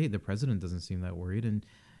because, hey, the president doesn't seem that worried, and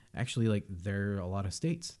actually, like, there are a lot of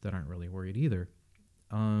states that aren't really worried either.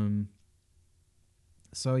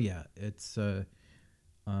 So yeah, it's some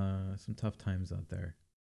tough times out there.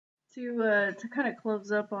 To kind of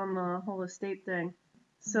close up on the whole estate thing.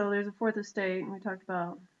 So there's a fourth estate, and we talked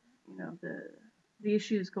about the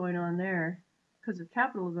issues going on there because of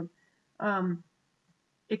capitalism.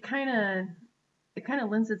 It kind of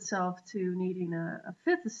lends itself to needing a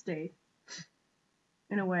fifth estate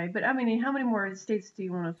in a way. But I mean, how many more estates do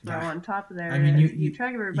you want to throw on top of there? I mean, you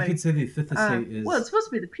track you everybody. could say the fifth estate is Well, it's supposed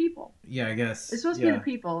to be the people. Yeah, I guess It's supposed to be the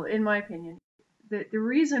people, in my opinion. The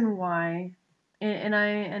reason why, and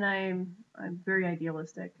I'm very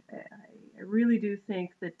idealistic. I really do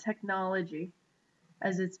think that technology,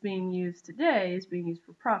 as it's being used today, is being used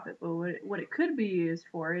for profit. But what it could be used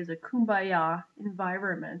for is a kumbaya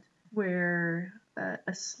environment where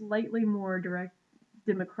a slightly more direct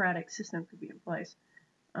democratic system could be in place.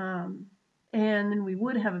 And then we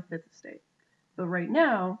would have a fifth estate. But right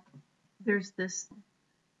now, there's this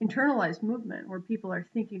internalized movement where people are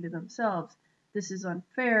thinking to themselves, this is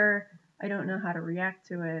unfair. I don't know how to react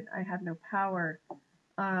to it. I have no power.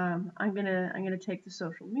 I'm gonna take to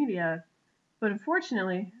social media. But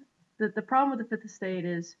unfortunately, the problem with the fifth estate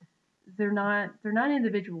is they're not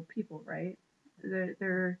individual people, right?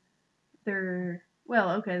 They're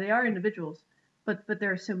well, okay, they are individuals, but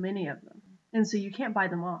there are so many of them, and so you can't buy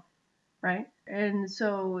them off, right? And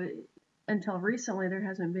so until recently, there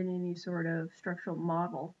hasn't been any sort of structural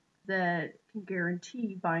model that can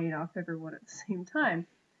guarantee buying off everyone at the same time.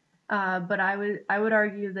 But I would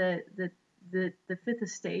argue that the fifth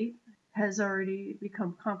estate has already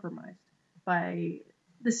become compromised by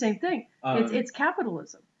the same thing. It's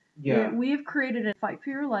capitalism. Yeah. We have created a fight for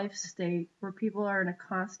your life state where people are in a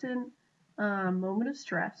constant moment of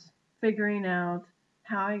stress, figuring out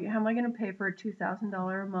how am I going to pay for a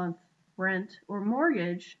 $2,000 a month rent or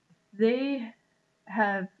mortgage. They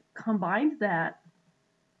have combined that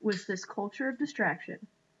with this culture of distraction,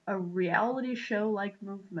 a reality show like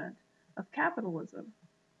movement of capitalism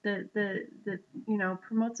that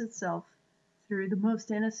promotes itself through the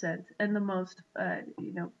most innocent and the most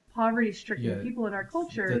poverty stricken Yeah, people in our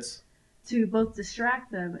culture that's to both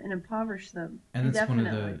distract them and impoverish them and that's one of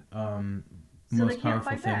indefinitely. the So they most can't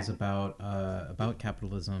powerful fight things back. about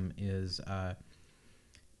capitalism is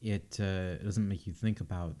it doesn't make you think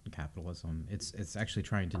about capitalism. It's actually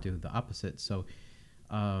trying to do the opposite. So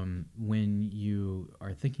when you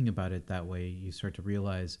are thinking about it that way, you start to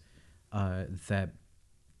realize that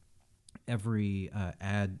every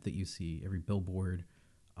ad that you see, every billboard,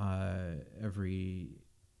 every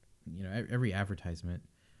every advertisement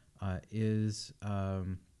is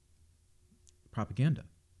propaganda.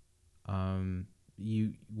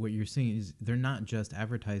 You what you're seeing is they're not just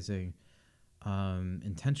advertising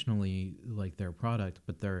intentionally like their product,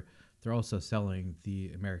 but they're also selling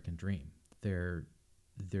the American dream. They're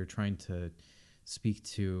they're trying to speak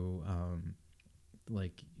to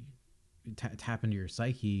like tap into your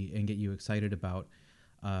psyche and get you excited about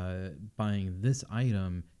buying this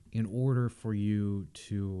item in order for you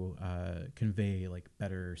to convey like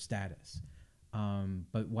better status.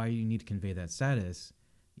 But why you need to convey that status,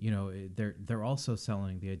 they're also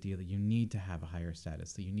selling the idea that you need to have a higher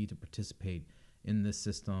status, that you need to participate in this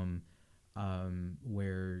system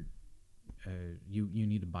where you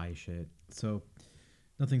need to buy shit. So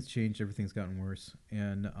nothing's changed. Everything's gotten worse,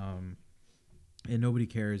 and nobody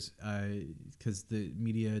cares because the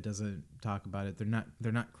media doesn't talk about it.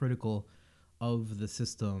 They're not critical of the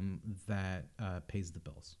system that pays the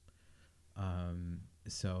bills.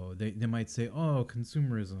 So they might say, oh,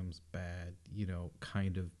 consumerism's bad,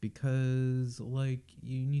 kind of, because like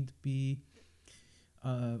you need to be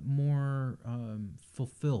more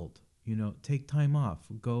fulfilled. Take time off,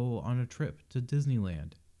 go on a trip to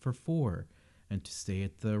Disneyland for four, and to stay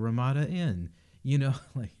at the Ramada Inn.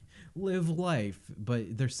 Like live life,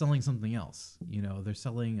 but they're selling something else. They're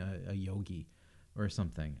selling a yogi or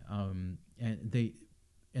something. And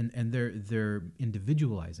they're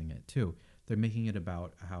individualizing it too. They're making it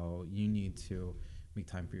about how you need to make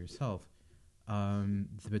time for yourself,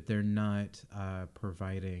 but they're not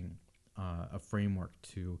providing a framework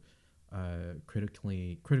to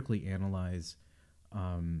critically analyze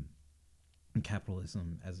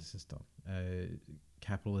capitalism as a system.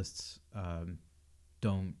 Capitalists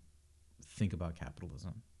don't think about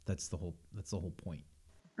capitalism. That's the whole point.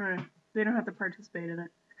 Right. They don't have to participate in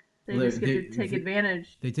it. They Well, just get to take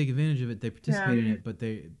advantage. they take advantage of it. They Yeah. participate in it,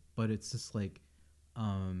 but it's just like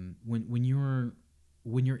when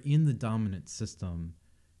you're in the dominant system,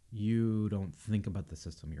 you don't think about the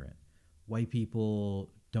system you're in. White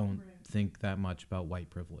people don't think that much about white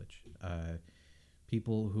privilege.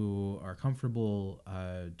 People who are comfortable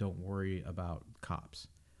don't worry about cops.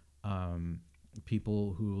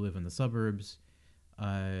 People who live in the suburbs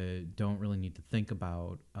don't really need to think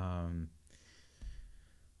about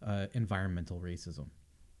environmental racism.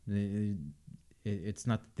 It's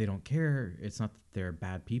not that they don't care. It's not that they're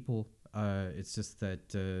bad people. It's just that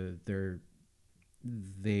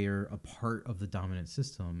they're a part of the dominant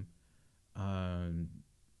system, um,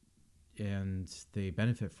 and they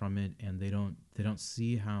benefit from it, and they don't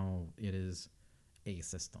see how it is a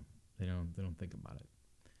system. They don't think about it,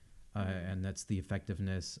 and that's the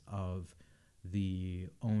effectiveness of the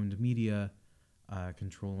owned media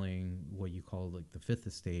controlling what you call like the fifth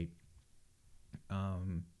estate,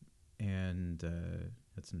 and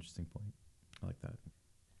that's an interesting point. I like that.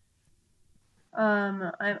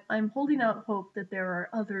 I'm holding out hope that there are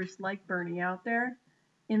others like Bernie out there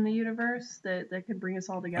in the universe that could bring us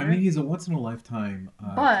all I together. mean, he's a once in a lifetime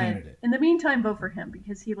But candidate. in the meantime, vote for him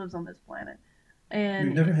because he lives on this planet, We've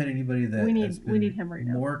and never had anybody we that has need been him right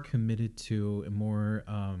now. more committed to and more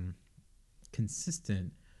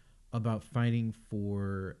consistent about fighting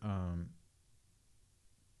for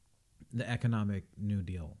the economic New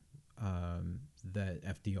Deal that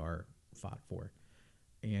FDR fought for,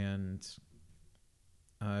 and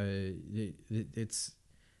it's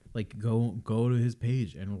like go to his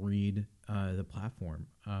page and read the platform.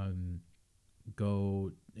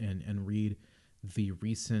 Go and read the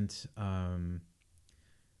recent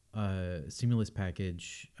stimulus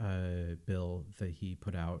package bill that he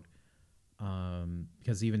put out,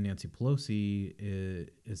 because even Nancy Pelosi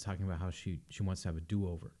is talking about how she wants to have a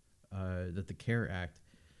do-over. That the CARE Act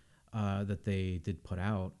that they did put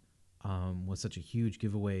out was such a huge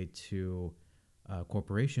giveaway to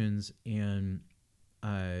corporations, and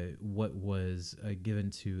what was given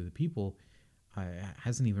to the people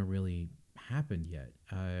hasn't even really happened yet,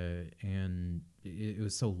 and it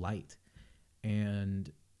was so light.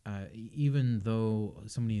 And even though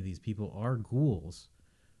so many of these people are ghouls,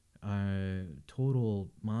 total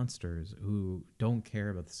monsters who don't care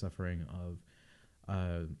about the suffering of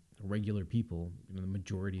regular people, the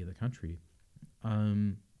majority of the country,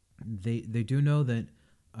 they do know that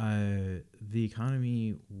the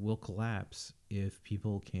economy will collapse if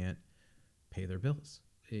people can't pay their bills.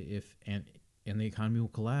 If and the economy will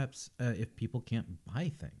collapse if people can't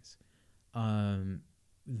buy things.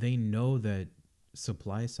 They know that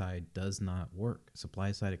supply side does not work.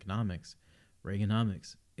 Supply side economics,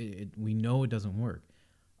 Reaganomics, we know it doesn't work.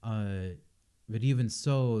 But even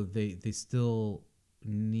so, they still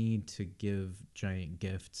need to give giant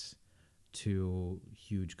gifts to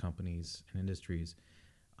huge companies and industries.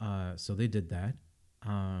 So they did that,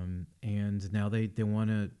 and now they want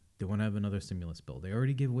to have another stimulus bill. They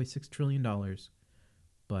already gave away $6 trillion,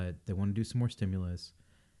 but they want to do some more stimulus,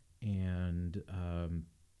 and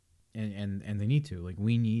they need to, like,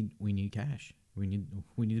 we need cash. We need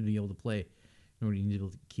to be able to play. We need to be able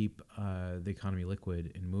to keep the economy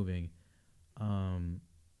liquid and moving,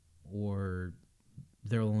 or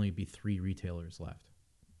there'll only be 3 retailers left.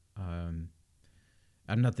 I'm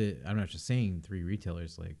not just saying 3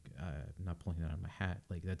 retailers, like, I'm not pulling that out of my hat.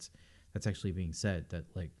 Like, that's actually being said, that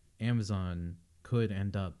like Amazon could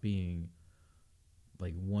end up being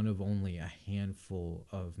like one of only a handful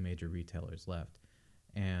of major retailers left,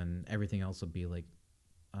 and everything else will be like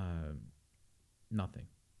nothing.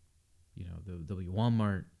 There'll be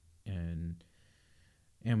Walmart and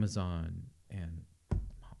Amazon and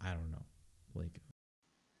I don't know, like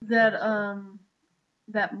That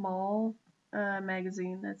that mall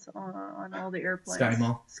magazine that's on all the airplanes. Sky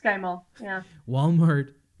Mall. Sky Mall, yeah.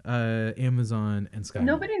 Walmart, Amazon, and Sky Mall.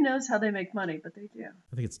 Nobody knows how they make money, but they do.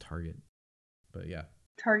 I think it's Target, but yeah.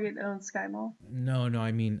 Target owns Sky Mall. No,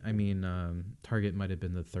 I mean, Target might have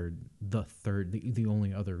been the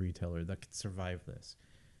only other retailer that could survive this.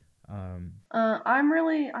 I'm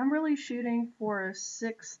really shooting for a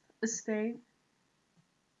 6th estate,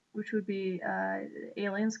 which would be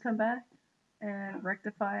aliens come back and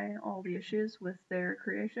rectify all the issues with their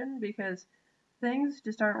creation, because things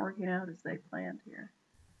just aren't working out as they planned here.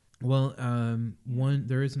 Well,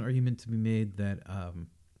 there is an argument to be made that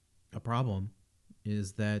a problem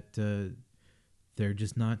is that they're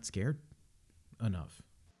just not scared enough.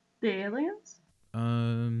 The aliens?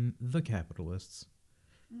 The capitalists.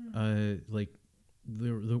 Like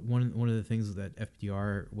the one of the things that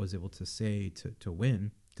FDR was able to say to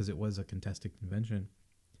win, because it was a contested convention.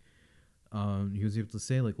 He was able to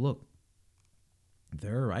say, like, look,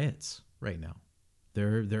 there are riots right now.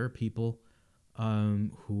 There are people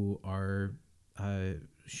who are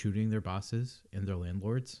shooting their bosses and their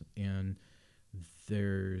landlords, and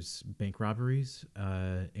there's bank robberies,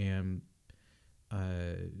 and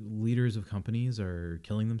leaders of companies are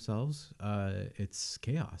killing themselves. It's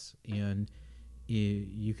chaos, and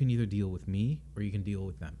you can either deal with me or you can deal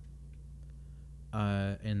with them.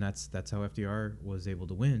 And that's how FDR was able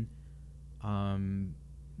to win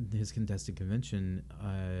his contested convention.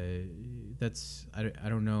 I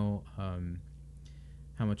don't know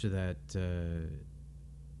how much of that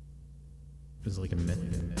was like a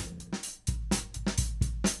myth.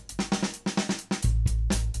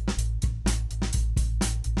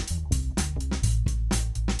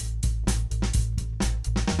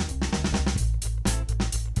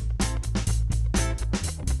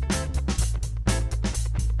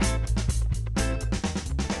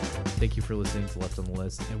 Thank you for listening to Left on the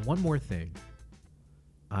List. And one more thing.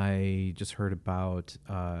 I just heard about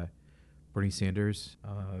Bernie Sanders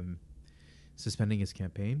suspending his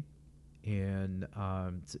campaign. And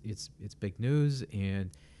it's big news. And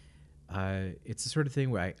it's the sort of thing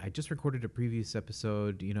where I just recorded a previous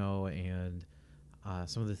episode, and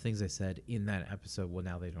some of the things I said in that episode, well,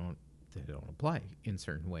 now they don't apply in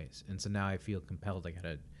certain ways. And so now I feel compelled. I got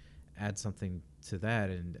to add something to that.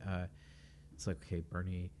 And it's like, okay,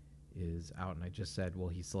 Bernie is out, and I just said, well,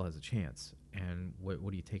 he still has a chance. And what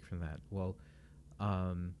do you take from that? Well,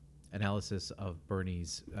 analysis of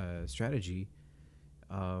Bernie's strategy.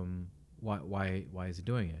 Why is he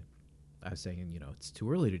doing it? I was saying, it's too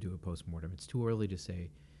early to do a postmortem. It's too early to say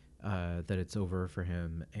that it's over for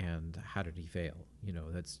him, and how did he fail?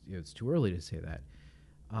 It's too early to say that.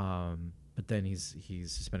 But then he's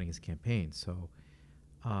suspending his campaign. So,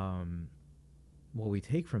 um, what we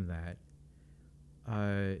take from that,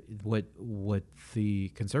 what the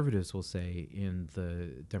conservatives will say in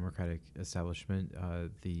the Democratic establishment,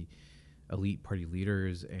 the elite party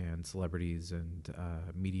leaders and celebrities and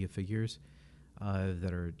media figures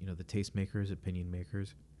that are the tastemakers, opinion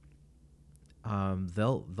makers,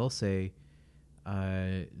 they'll say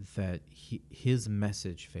that his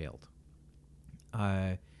message failed,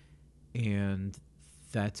 uh, and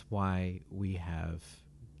that's why we have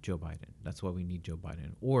Joe Biden. That's why we need Joe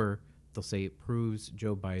Biden. Or they'll say it proves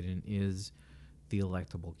Joe Biden is the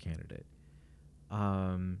electable candidate.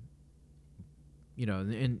 Um,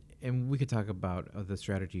 and we could talk about the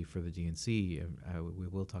strategy for the DNC. And, we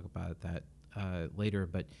will talk about that later.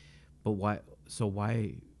 But why? So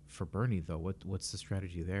why for Bernie though? What's the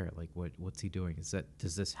strategy there? Like what's he doing?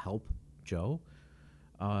 Does this help Joe?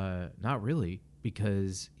 Not really,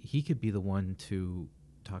 because he could be the one to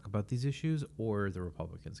talk about these issues, or the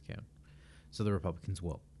Republicans can. So the Republicans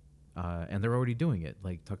will, and they're already doing it.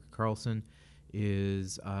 Like Tucker Carlson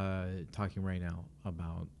is talking right now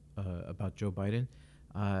about Joe Biden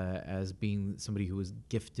as being somebody who was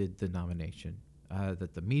gifted the nomination.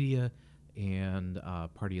 That the media and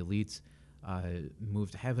party elites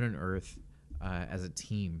moved heaven and earth as a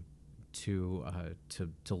team to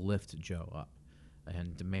lift Joe up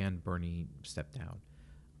and demand Bernie step down.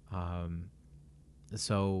 Um,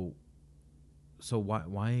 so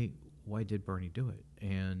why did Bernie do it?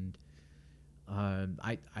 And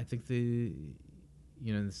I think this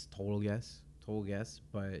is total guess,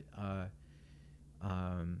 but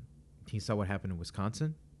he saw what happened in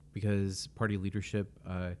Wisconsin, because party leadership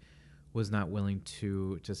was not willing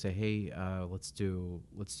to say, hey, let's do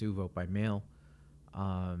vote by mail.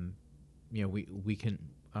 We can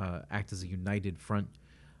act as a united front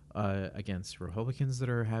against Republicans that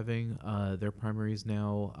are having their primaries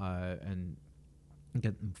now, and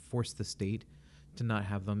force the state to not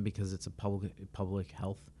have them, because it's a public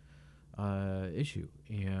health issue,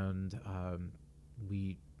 and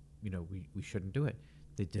we shouldn't do it.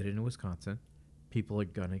 They did it in Wisconsin. People are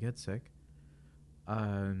gonna get sick.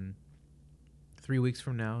 3 weeks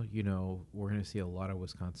from now, we're gonna see a lot of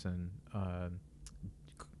Wisconsin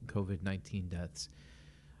COVID-19 deaths,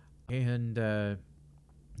 and a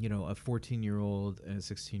 14-year-old and a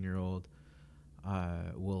 16-year-old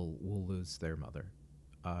will lose their mother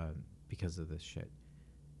because of this shit.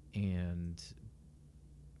 And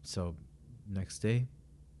so next day,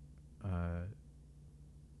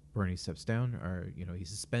 Bernie steps down, or he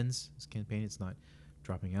suspends his campaign. It's not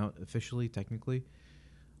dropping out officially, technically.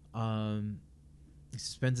 He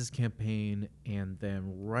suspends his campaign, and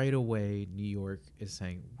then right away, New York is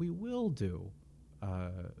saying, we will do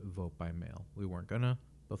vote by mail. We weren't gonna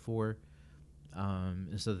before,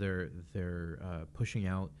 and so they're pushing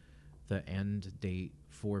out the end date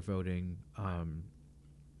for voting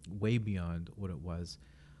way beyond what it was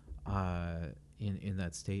in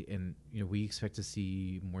that state, and we expect to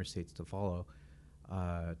see more states to follow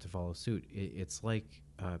suit. It's like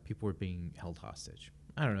people are being held hostage.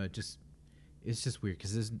 I don't know. It's just weird,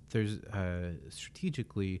 because there's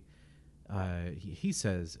strategically, he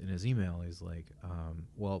says in his email, he's like,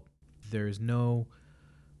 well, there's no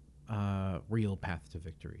real path to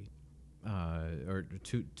victory, or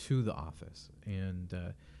to the office, and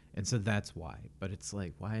so that's why. But it's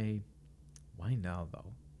like, why now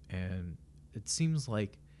though? And it seems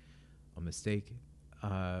like a mistake,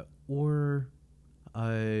 or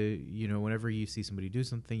whenever you see somebody do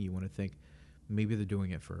something, you want to think maybe they're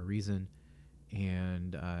doing it for a reason.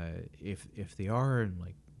 And if they are, and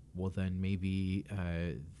like, well, then maybe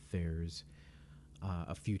there's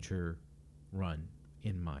a future run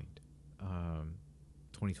in mind.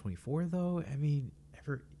 2024, though, I mean,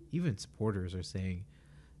 even supporters are saying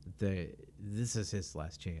that this is his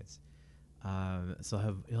last chance. So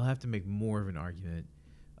he'll have to make more of an argument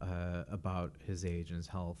about his age and his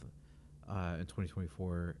health in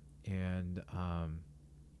 2024, and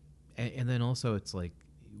then also it's like,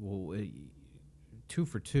 well, 2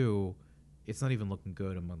 for 2, it's not even looking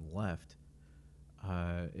good among the left.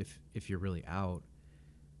 If you're really out,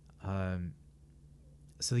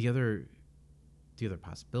 so the other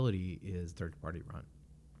possibility is third party run,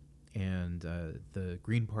 and the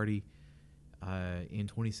Green Party in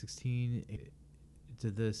 2016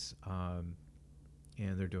 did this, and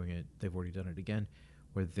they're doing it. They've already done it again,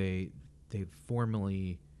 where they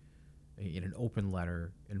formally, in an open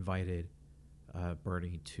letter, invited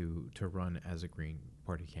Bernie to run as a Green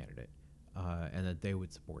Party candidate, and that they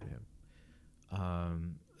would support him.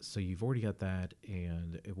 So you've already got that,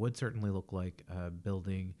 and it would certainly look like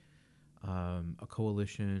building a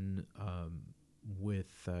coalition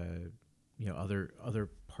with other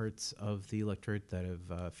parts of the electorate that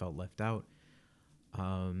have felt left out,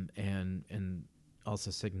 and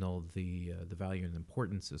also signal the value and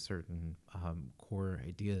importance of certain core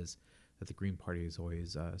ideas that the Green Party has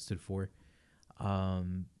always stood for.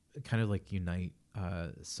 Kind of like unite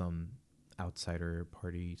some outsider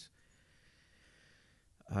parties.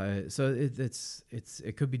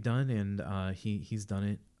 It could be done, and he's done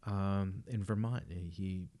it in Vermont.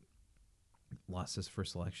 He lost his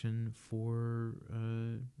first election for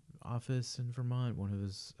office in Vermont, one of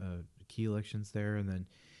his key elections there, and then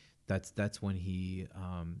that's when he,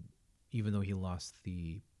 even though he lost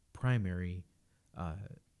the primary uh,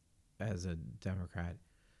 as a Democrat,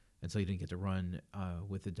 and so he didn't get to run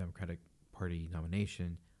with the Democratic Party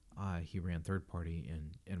nomination. He ran third party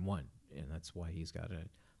and won, and that's why he's got an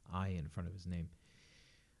I in front of his name.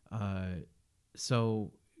 Uh,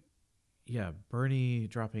 so yeah, Bernie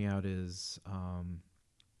dropping out is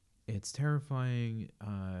it's terrifying.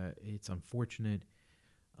 It's unfortunate.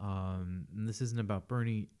 And this isn't about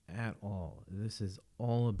Bernie at all. This is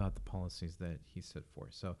all about the policies that he stood for.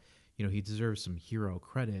 So, he deserves some hero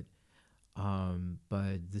credit.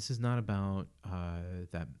 But this is not about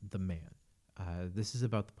the man. This is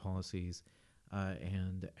about the policies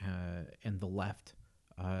and the left.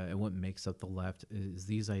 And what makes up the left is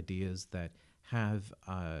these ideas that have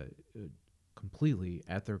completely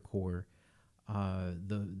at their core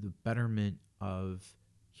the betterment of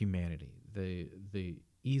humanity, the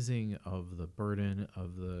easing of the burden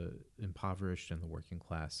of the impoverished and the working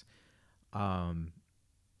class, um,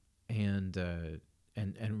 and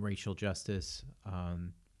racial justice,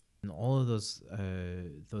 and all of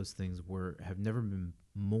those things have never been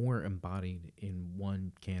more embodied in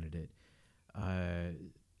one candidate. Uh,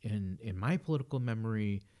 in my political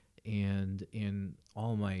memory and in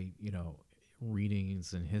all my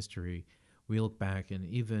readings and history, we look back, and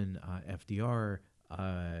even FDR,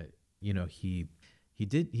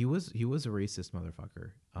 he was a racist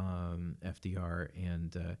motherfucker. FDR,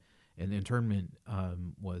 and internment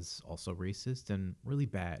was also racist and really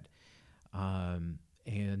bad.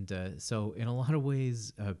 So in a lot of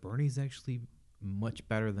ways, Bernie's actually much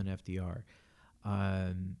better than FDR,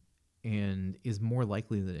 um, and is more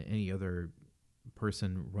likely than any other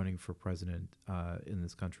person running for president in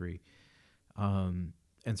this country, and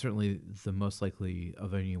certainly the most likely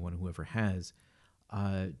of anyone who ever has,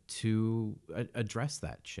 to address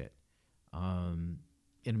that shit in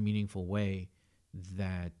a meaningful way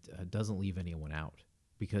that doesn't leave anyone out.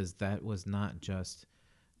 Because that was not just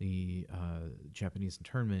the Japanese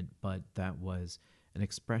internment, but that was an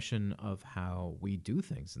expression of how we do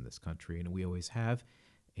things in this country, and we always have,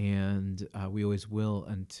 and we always will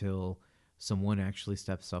until someone actually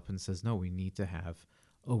steps up and says, "No, we need to have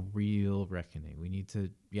a real reckoning. We need to,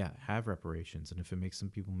 have reparations, and if it makes some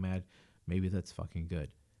people mad, maybe that's fucking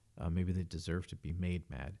good. Maybe they deserve to be made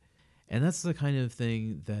mad." And that's the kind of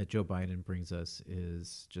thing that Joe Biden brings us,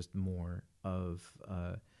 is just more of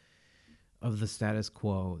the status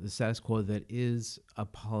quo that is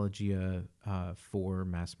apologia for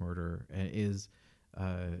mass murder, and is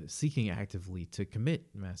seeking actively to commit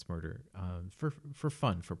mass murder for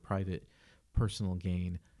fun, for private, personal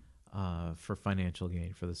gain, for financial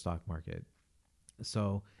gain, for the stock market.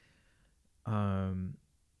 So, I'm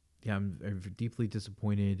deeply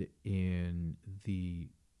disappointed in the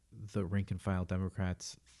rank and file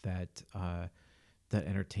Democrats that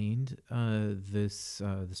entertained this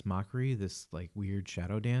mockery, this like weird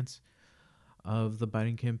shadow dance of the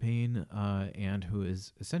Biden campaign, and who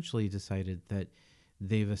has essentially decided that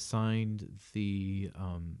they've assigned the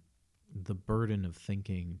burden of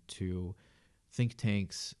thinking to think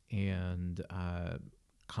tanks and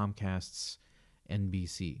Comcast's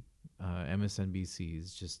NBC,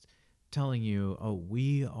 MSNBC's, just telling you, "Oh,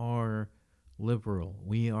 we are liberal,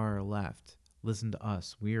 we are left. Listen to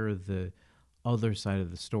us. We are the other side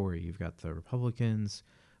of the story." You've got the Republicans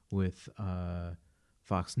with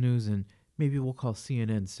Fox News, and maybe we'll call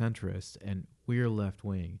CNN centrist, and we're left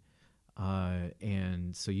wing.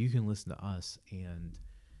 And so you can listen to us, and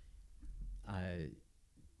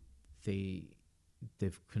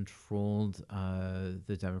they've controlled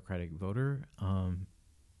the Democratic voter,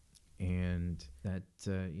 and that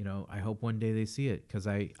I hope one day they see it, because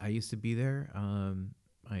I used to be there.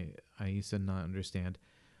 I used to not understand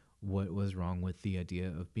what was wrong with the idea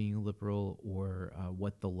of being liberal, or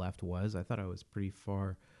what the left was. I thought I was pretty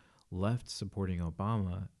far left, supporting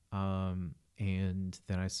Obama, and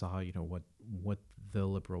then I saw what the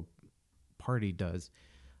Liberal Party does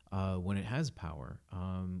when it has power,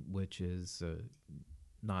 which is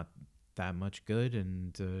not that much good,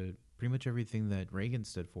 and pretty much everything that Reagan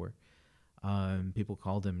stood for. People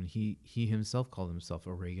called him. He himself called himself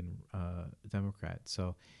a Reagan Democrat.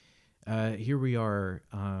 So here we are,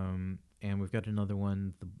 and we've got another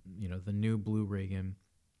one. The new blue Reagan,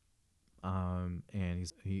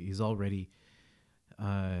 and he's already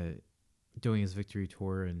doing his victory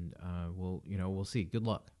tour, and we'll see. Good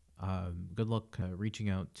luck. Good luck reaching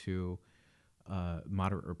out to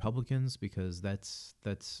moderate Republicans, because that's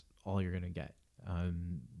all you're gonna get.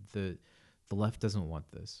 The the left doesn't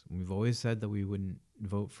want this. We've always said that we wouldn't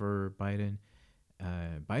vote for Biden.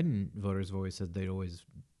 Biden voters have always said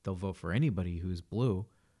they'll vote for anybody who's blue.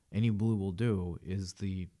 Any blue will do is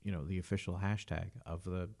the official hashtag of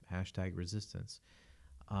the hashtag resistance.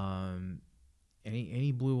 Um,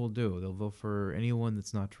 any blue will do. They'll vote for anyone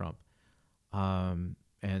that's not Trump. And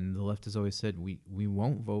the left has always said we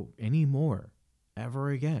won't vote anymore ever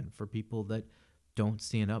again for people that don't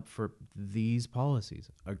stand up for these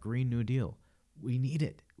policies. A Green New Deal, we need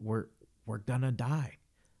it. We're gonna die.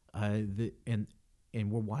 And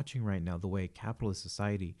we're watching right now the way capitalist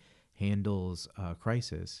society handles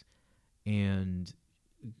crisis, and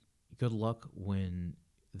good luck when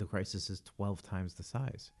the crisis is 12 times the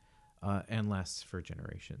size and lasts for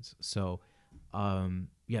generations. So,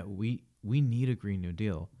 yeah, we need a Green New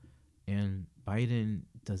Deal, and Biden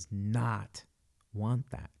does not want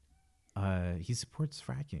that. He supports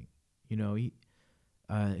fracking.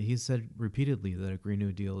 He said repeatedly that a Green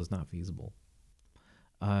New Deal is not feasible,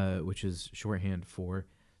 which is shorthand for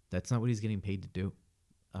that's not what he's getting paid to do.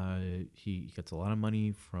 He gets a lot of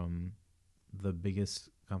money from the biggest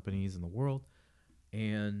companies in the world,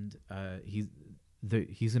 and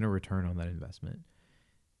he's in a return on that investment,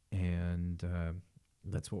 and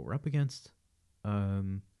that's what we're up against.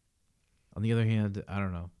 On the other hand, I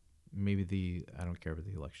don't know. Maybe I don't care about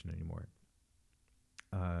the election anymore.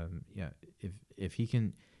 Yeah, if he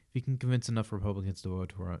can convince enough Republicans to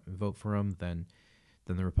vote for him, then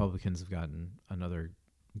the Republicans have gotten another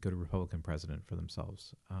good Republican president for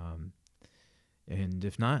themselves. And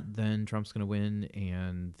if not, then Trump's going to win.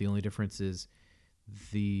 And the only difference is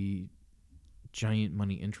the giant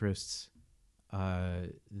money interests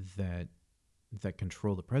that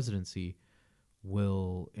control the presidency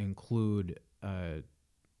will include a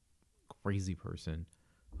crazy person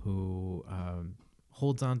who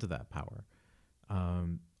holds on to that power.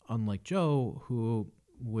 Unlike Joe, who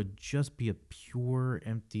would just be a pure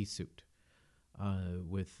empty suit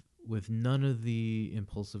with none of the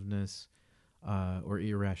impulsiveness or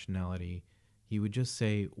irrationality. He would just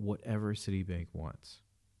say whatever Citibank wants.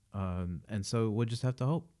 And so we'll just have to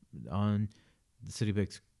hope on the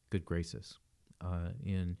Citibank's good graces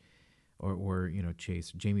or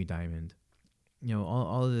Chase, Jamie Dimon,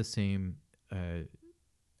 all of the same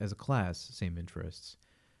as a class, same interests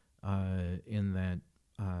in that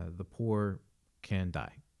the poor can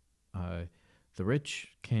die. The rich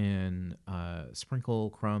can sprinkle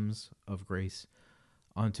crumbs of grace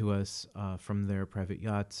onto us from their private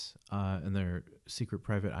yachts and their secret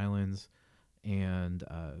private islands and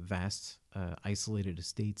vast isolated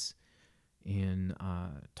estates in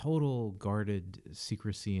total guarded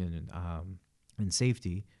secrecy and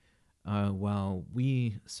safety, while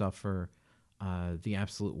we suffer the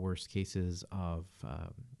absolute worst cases of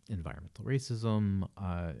environmental racism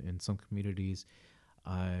in some communities,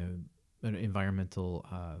 environmental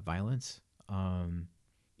violence, and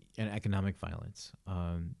economic violence,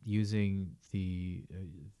 using the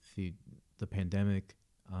pandemic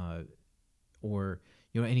or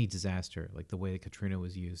any disaster, like the way that Katrina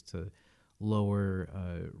was used to lower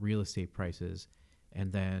real estate prices,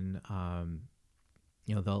 and then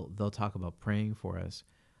they'll talk about praying for us,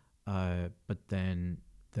 but then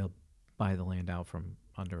they'll buy the land out from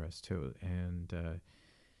under us too, and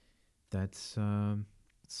that's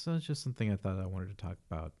just something I thought I wanted to talk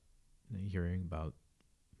about. Hearing about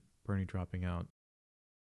Bernie dropping out.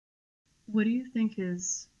 What do you think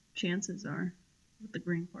his chances are with the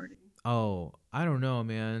Green Party? Oh, I don't know,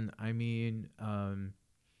 man. I mean,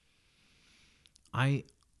 I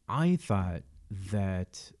thought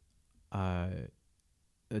that a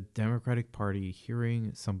Democratic Party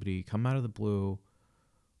hearing somebody come out of the blue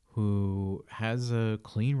who has a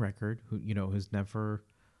clean record, who has never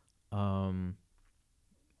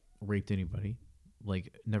raped anybody,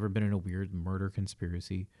 like never been in a weird murder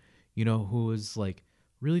conspiracy, who is like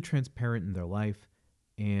really transparent in their life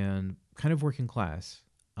and kind of working class,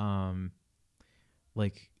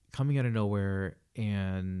 like coming out of nowhere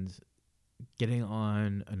and getting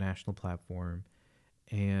on a national platform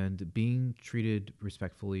and being treated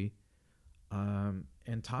respectfully,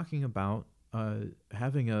 and talking about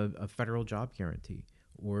having a federal job guarantee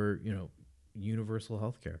or universal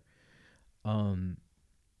health care. Um,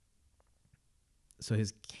 so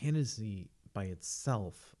his candidacy by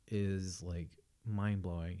itself is like mind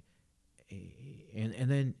blowing, and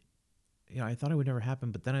then I thought it would never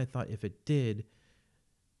happen, but then I thought if it did,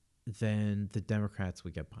 then the Democrats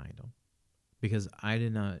would get behind him because I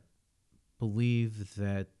did not believe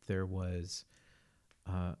that there was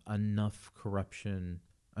enough corruption,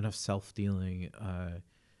 enough self dealing,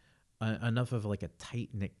 enough of like a tight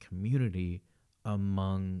knit community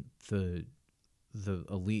among the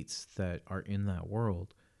elites that are in that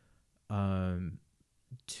world um,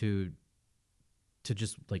 to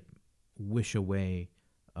just like wish away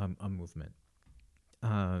a movement.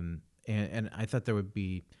 And I thought there would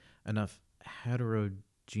be enough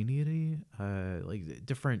heterogeneity, like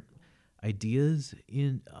different ideas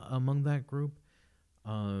in among that group,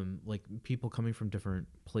 like people coming from different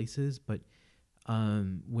places, but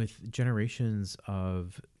with generations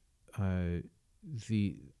of uh,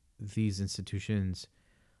 the these institutions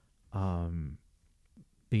um,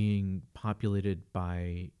 being populated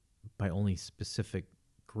by only specific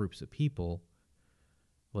groups of people.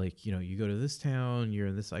 Like you go to this town, you're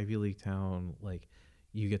in this Ivy League town, like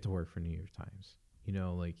you get to work for New York Times.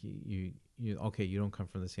 Like you okay, you don't come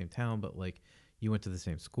from the same town, but like you went to the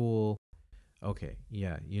same school. Okay,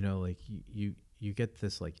 yeah, like you get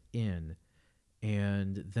this like in,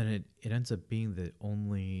 and then it ends up being that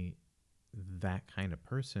only that kind of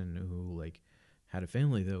person who like had a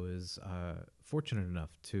family that was fortunate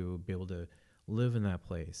enough to be able to live in that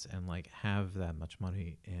place and like have that much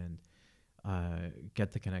money and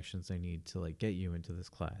get the connections they need to like get you into this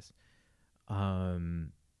class.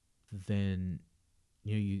 um, then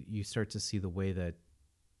you start to see the way that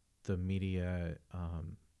the media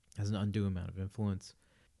has an undue amount of influence.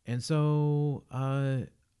 And so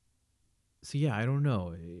yeah, I don't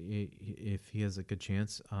know if he has a good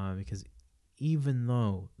chance, because even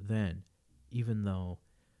though then, even though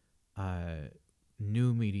uh,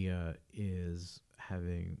 new media is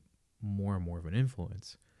having more and more of an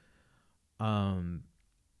influence, um,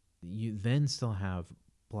 you then still have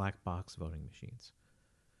black box voting machines.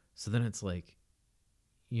 So then it's like,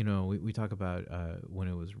 we talk about when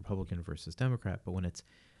it was Republican versus Democrat, but when it's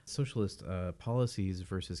socialist policies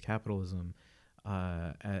versus capitalism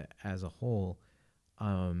as a whole,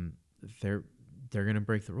 um, they're they're going to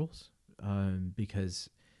break the rules, because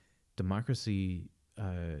democracy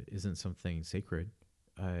isn't something sacred.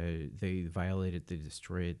 They violate it, they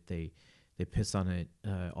destroy it, they piss on it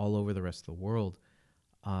all over the rest of the world.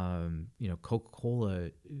 Coca-Cola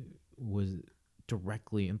was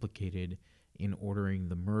directly implicated in ordering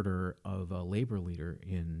the murder of a labor leader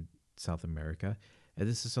in South America. And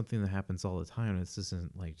this is something that happens all the time. This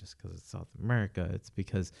isn't like just because it's South America. It's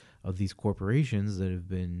because of these corporations that have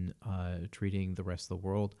been treating the rest of the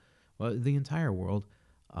world, well, the entire world,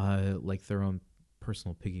 like their own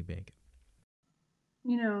personal piggy bank.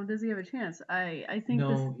 Does he have a chance? I think this.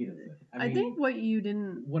 No, he doesn't. I think what you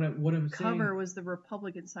didn't What I'm cover saying, was the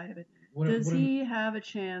Republican side of it. what Does what I'm he have a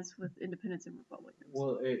chance with independents and Republicans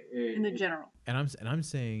well, in the general? and I'm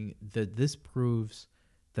saying that this proves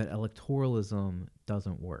that electoralism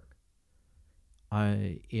doesn't work.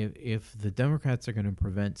 If the Democrats are going to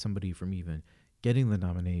prevent somebody from even getting the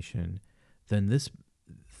nomination, then this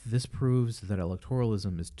proves that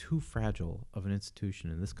electoralism is too fragile of an institution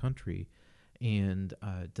in this country, and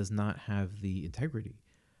does not have the integrity.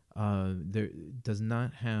 There does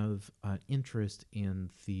not have interest in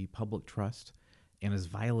the public trust, and has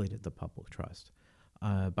violated the public trust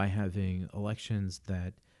by having elections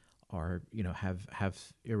that are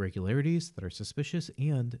have irregularities that are suspicious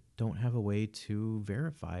and don't have a way to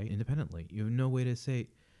verify independently. You have no way to say,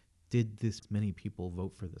 did this many people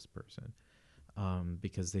vote for this person,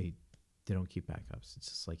 because they don't keep backups. It's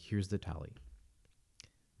just like, here's the tally.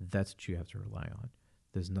 That's what you have to rely on.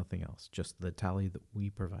 There's nothing else, just the tally that we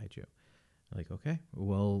provide you. Like, okay,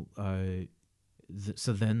 well,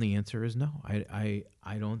 so then the answer is no. I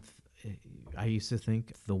don't. I used to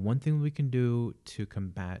think the one thing we can do to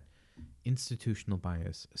combat institutional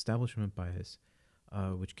bias, establishment bias,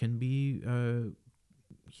 which can be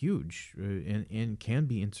huge, and can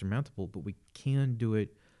be insurmountable, but we can do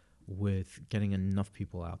it with getting enough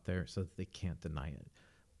people out there so that they can't deny it.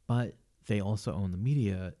 But they also own the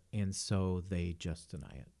media, and so they just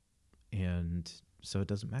deny it. And so it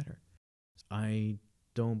doesn't matter. I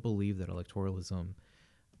don't believe that electoralism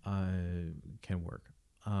can work.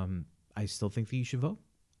 I still think that you should vote,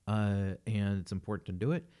 and it's important to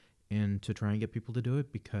do it and to try and get people to do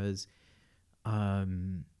it, because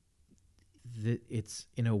it's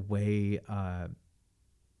in a way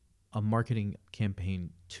a marketing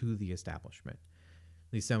campaign to the establishment.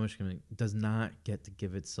 The establishment does not get to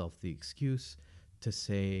give itself the excuse to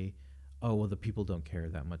say, oh, well, the people don't care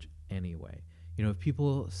that much anyway. You know, if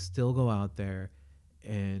people still go out there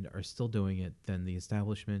and are still doing it, then the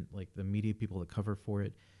establishment, like the media people that cover for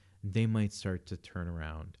it, they might start to turn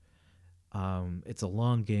around. It's a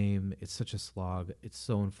long game. It's such a slog. It's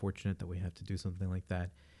so unfortunate that we have to do something like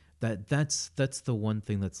that. That's the one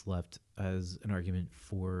thing that's left as an argument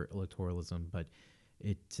for electoralism, but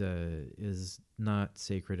it is not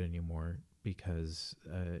sacred anymore because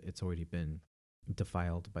it's already been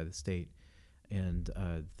defiled by the state and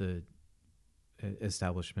the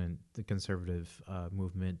establishment, the conservative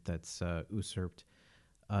movement that's usurped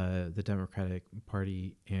the Democratic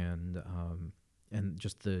Party and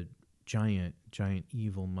just the giant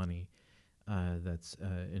evil money that's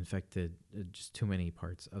infected just too many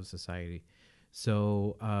parts of society.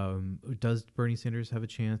 So, does Bernie Sanders have a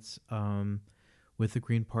chance with the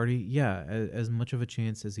Green Party? Yeah, as much of a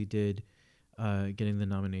chance as he did getting the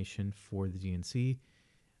nomination for the DNC.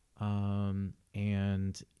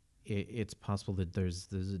 And it's possible that there's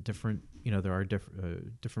a different, there are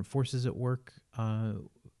different forces at work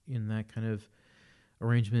in that kind of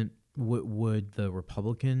arrangement. Would the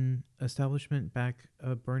Republican establishment back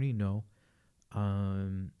Bernie? No.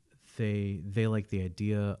 Um, they like the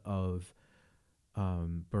idea of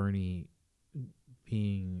Bernie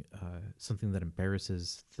being something that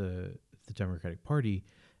embarrasses the Democratic Party,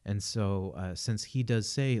 and so since he does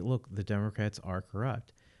say, "Look, the Democrats are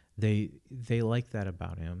corrupt," they like that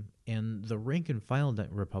about him, and the rank and file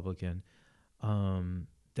Republican,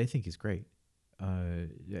 they think he's great.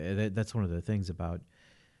 That's one of the things about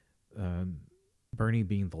um, Bernie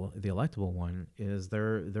being the electable one is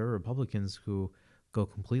there are Republicans who go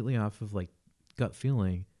completely off of like gut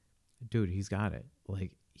feeling. Dude, he's got it.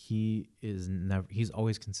 Like he's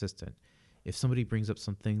always consistent. If somebody brings up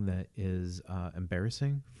something that is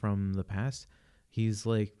embarrassing from the past, he's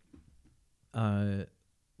like,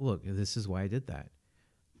 look, this is why I did that.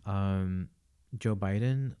 Joe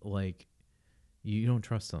Biden, like, you don't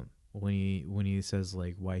trust him when he says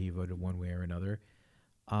like why he voted one way or another.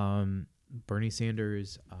 Bernie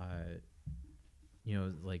Sanders,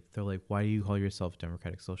 like they're like, why do you call yourself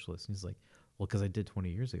Democratic Socialist? And he's like, well, because I did 20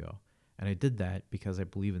 years ago, and I did that because I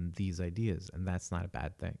believe in these ideas, and that's not a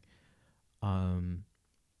bad thing. Um,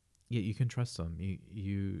 yeah, you can trust him.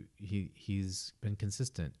 He's been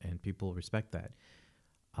consistent, and people respect that.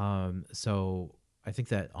 So I think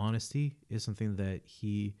that honesty is something that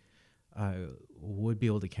he would be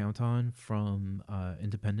able to count on from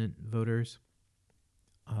independent voters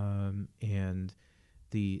and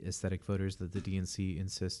the aesthetic voters that the DNC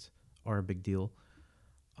insists are a big deal.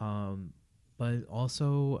 Um, but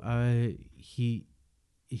also,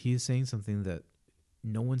 he's saying something that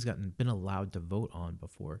no one's been allowed to vote on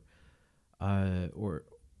before, or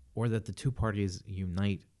that the two parties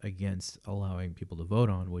unite against allowing people to vote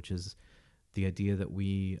on, which is the idea that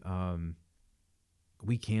we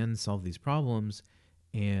can solve these problems,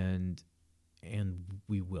 and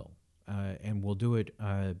we will, and we'll do it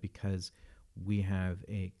because we have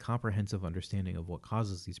a comprehensive understanding of what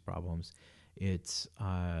causes these problems. It's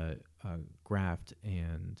graft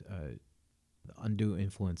and the undue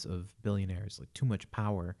influence of billionaires, like too much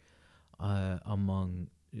power among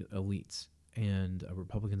elites, and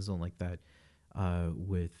Republicans don't like that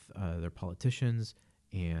with their politicians,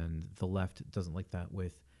 and the left doesn't like that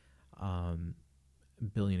with um,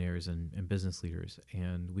 billionaires and business leaders,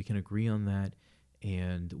 and we can agree on that,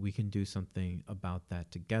 and we can do something about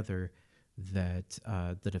that together that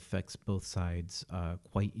affects both sides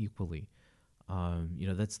quite equally.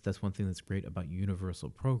 That's one thing that's great about universal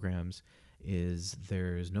programs is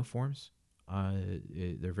there's no forms.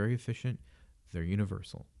 They're very efficient. They're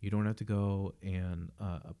universal. You don't have to go and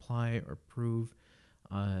apply or prove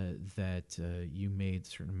that you made a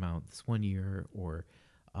certain amount this one year, or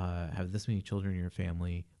have this many children in your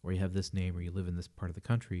family, or you have this name, or you live in this part of the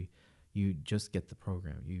country. You just get the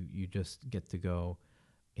program. You just get to go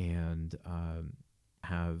and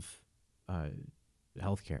have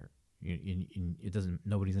health care. It doesn't.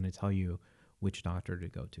 Nobody's going to tell you which doctor to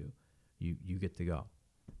go to. You get to go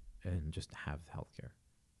and just have health care.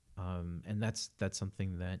 And that's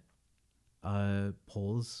something that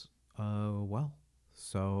polls well.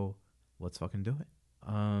 So let's fucking do it.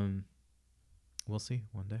 We'll see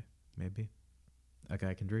one day, maybe. A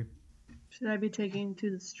guy can dream. Should I be taking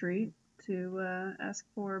to the street to ask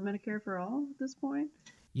for Medicare for all at this point?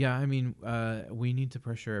 Yeah, I mean, we need to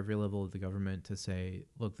pressure every level of the government to say,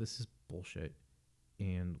 look, this is bullshit,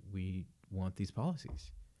 and we want these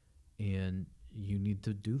policies. and you need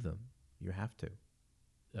to do them. You have to.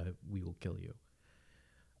 We will kill you.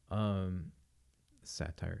 Um,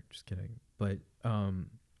 Satire. Just kidding. But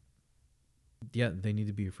yeah, they need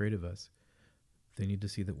to be afraid of us. They need to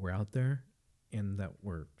see that we're out there and that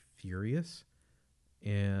we're furious,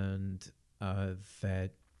 and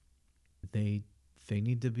that they they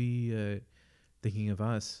need to be thinking of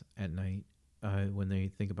us at night when they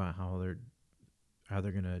think about how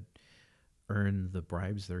they're gonna earn the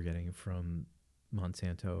bribes they're getting from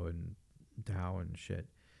Monsanto and Dow and shit.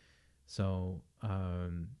 So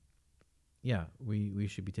yeah, we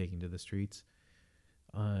should be taking to the streets,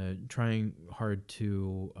 trying hard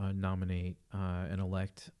to nominate and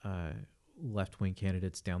elect left wing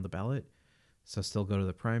candidates down the ballot. So still go to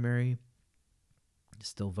the primary,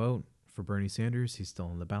 still vote for Bernie Sanders. He's still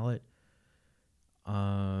on the ballot.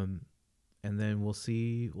 And then we'll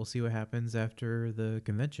see what happens after the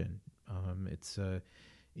convention. It's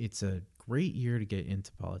a great year to get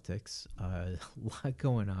into politics. A lot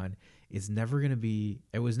going on. It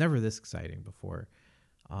was never this exciting before.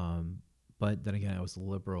 But then again, I was a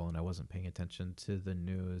liberal and I wasn't paying attention to the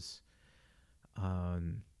news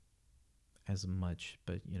as much.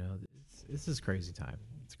 But this is crazy time.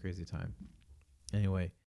 It's a crazy time.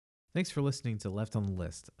 Anyway, thanks for listening to Left on the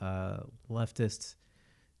List, leftist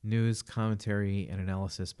news, commentary, and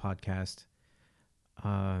analysis podcast.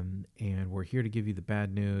 And we're here to give you the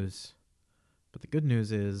bad news. But the good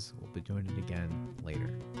news is we'll be doing it again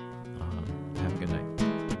later. Have a good night.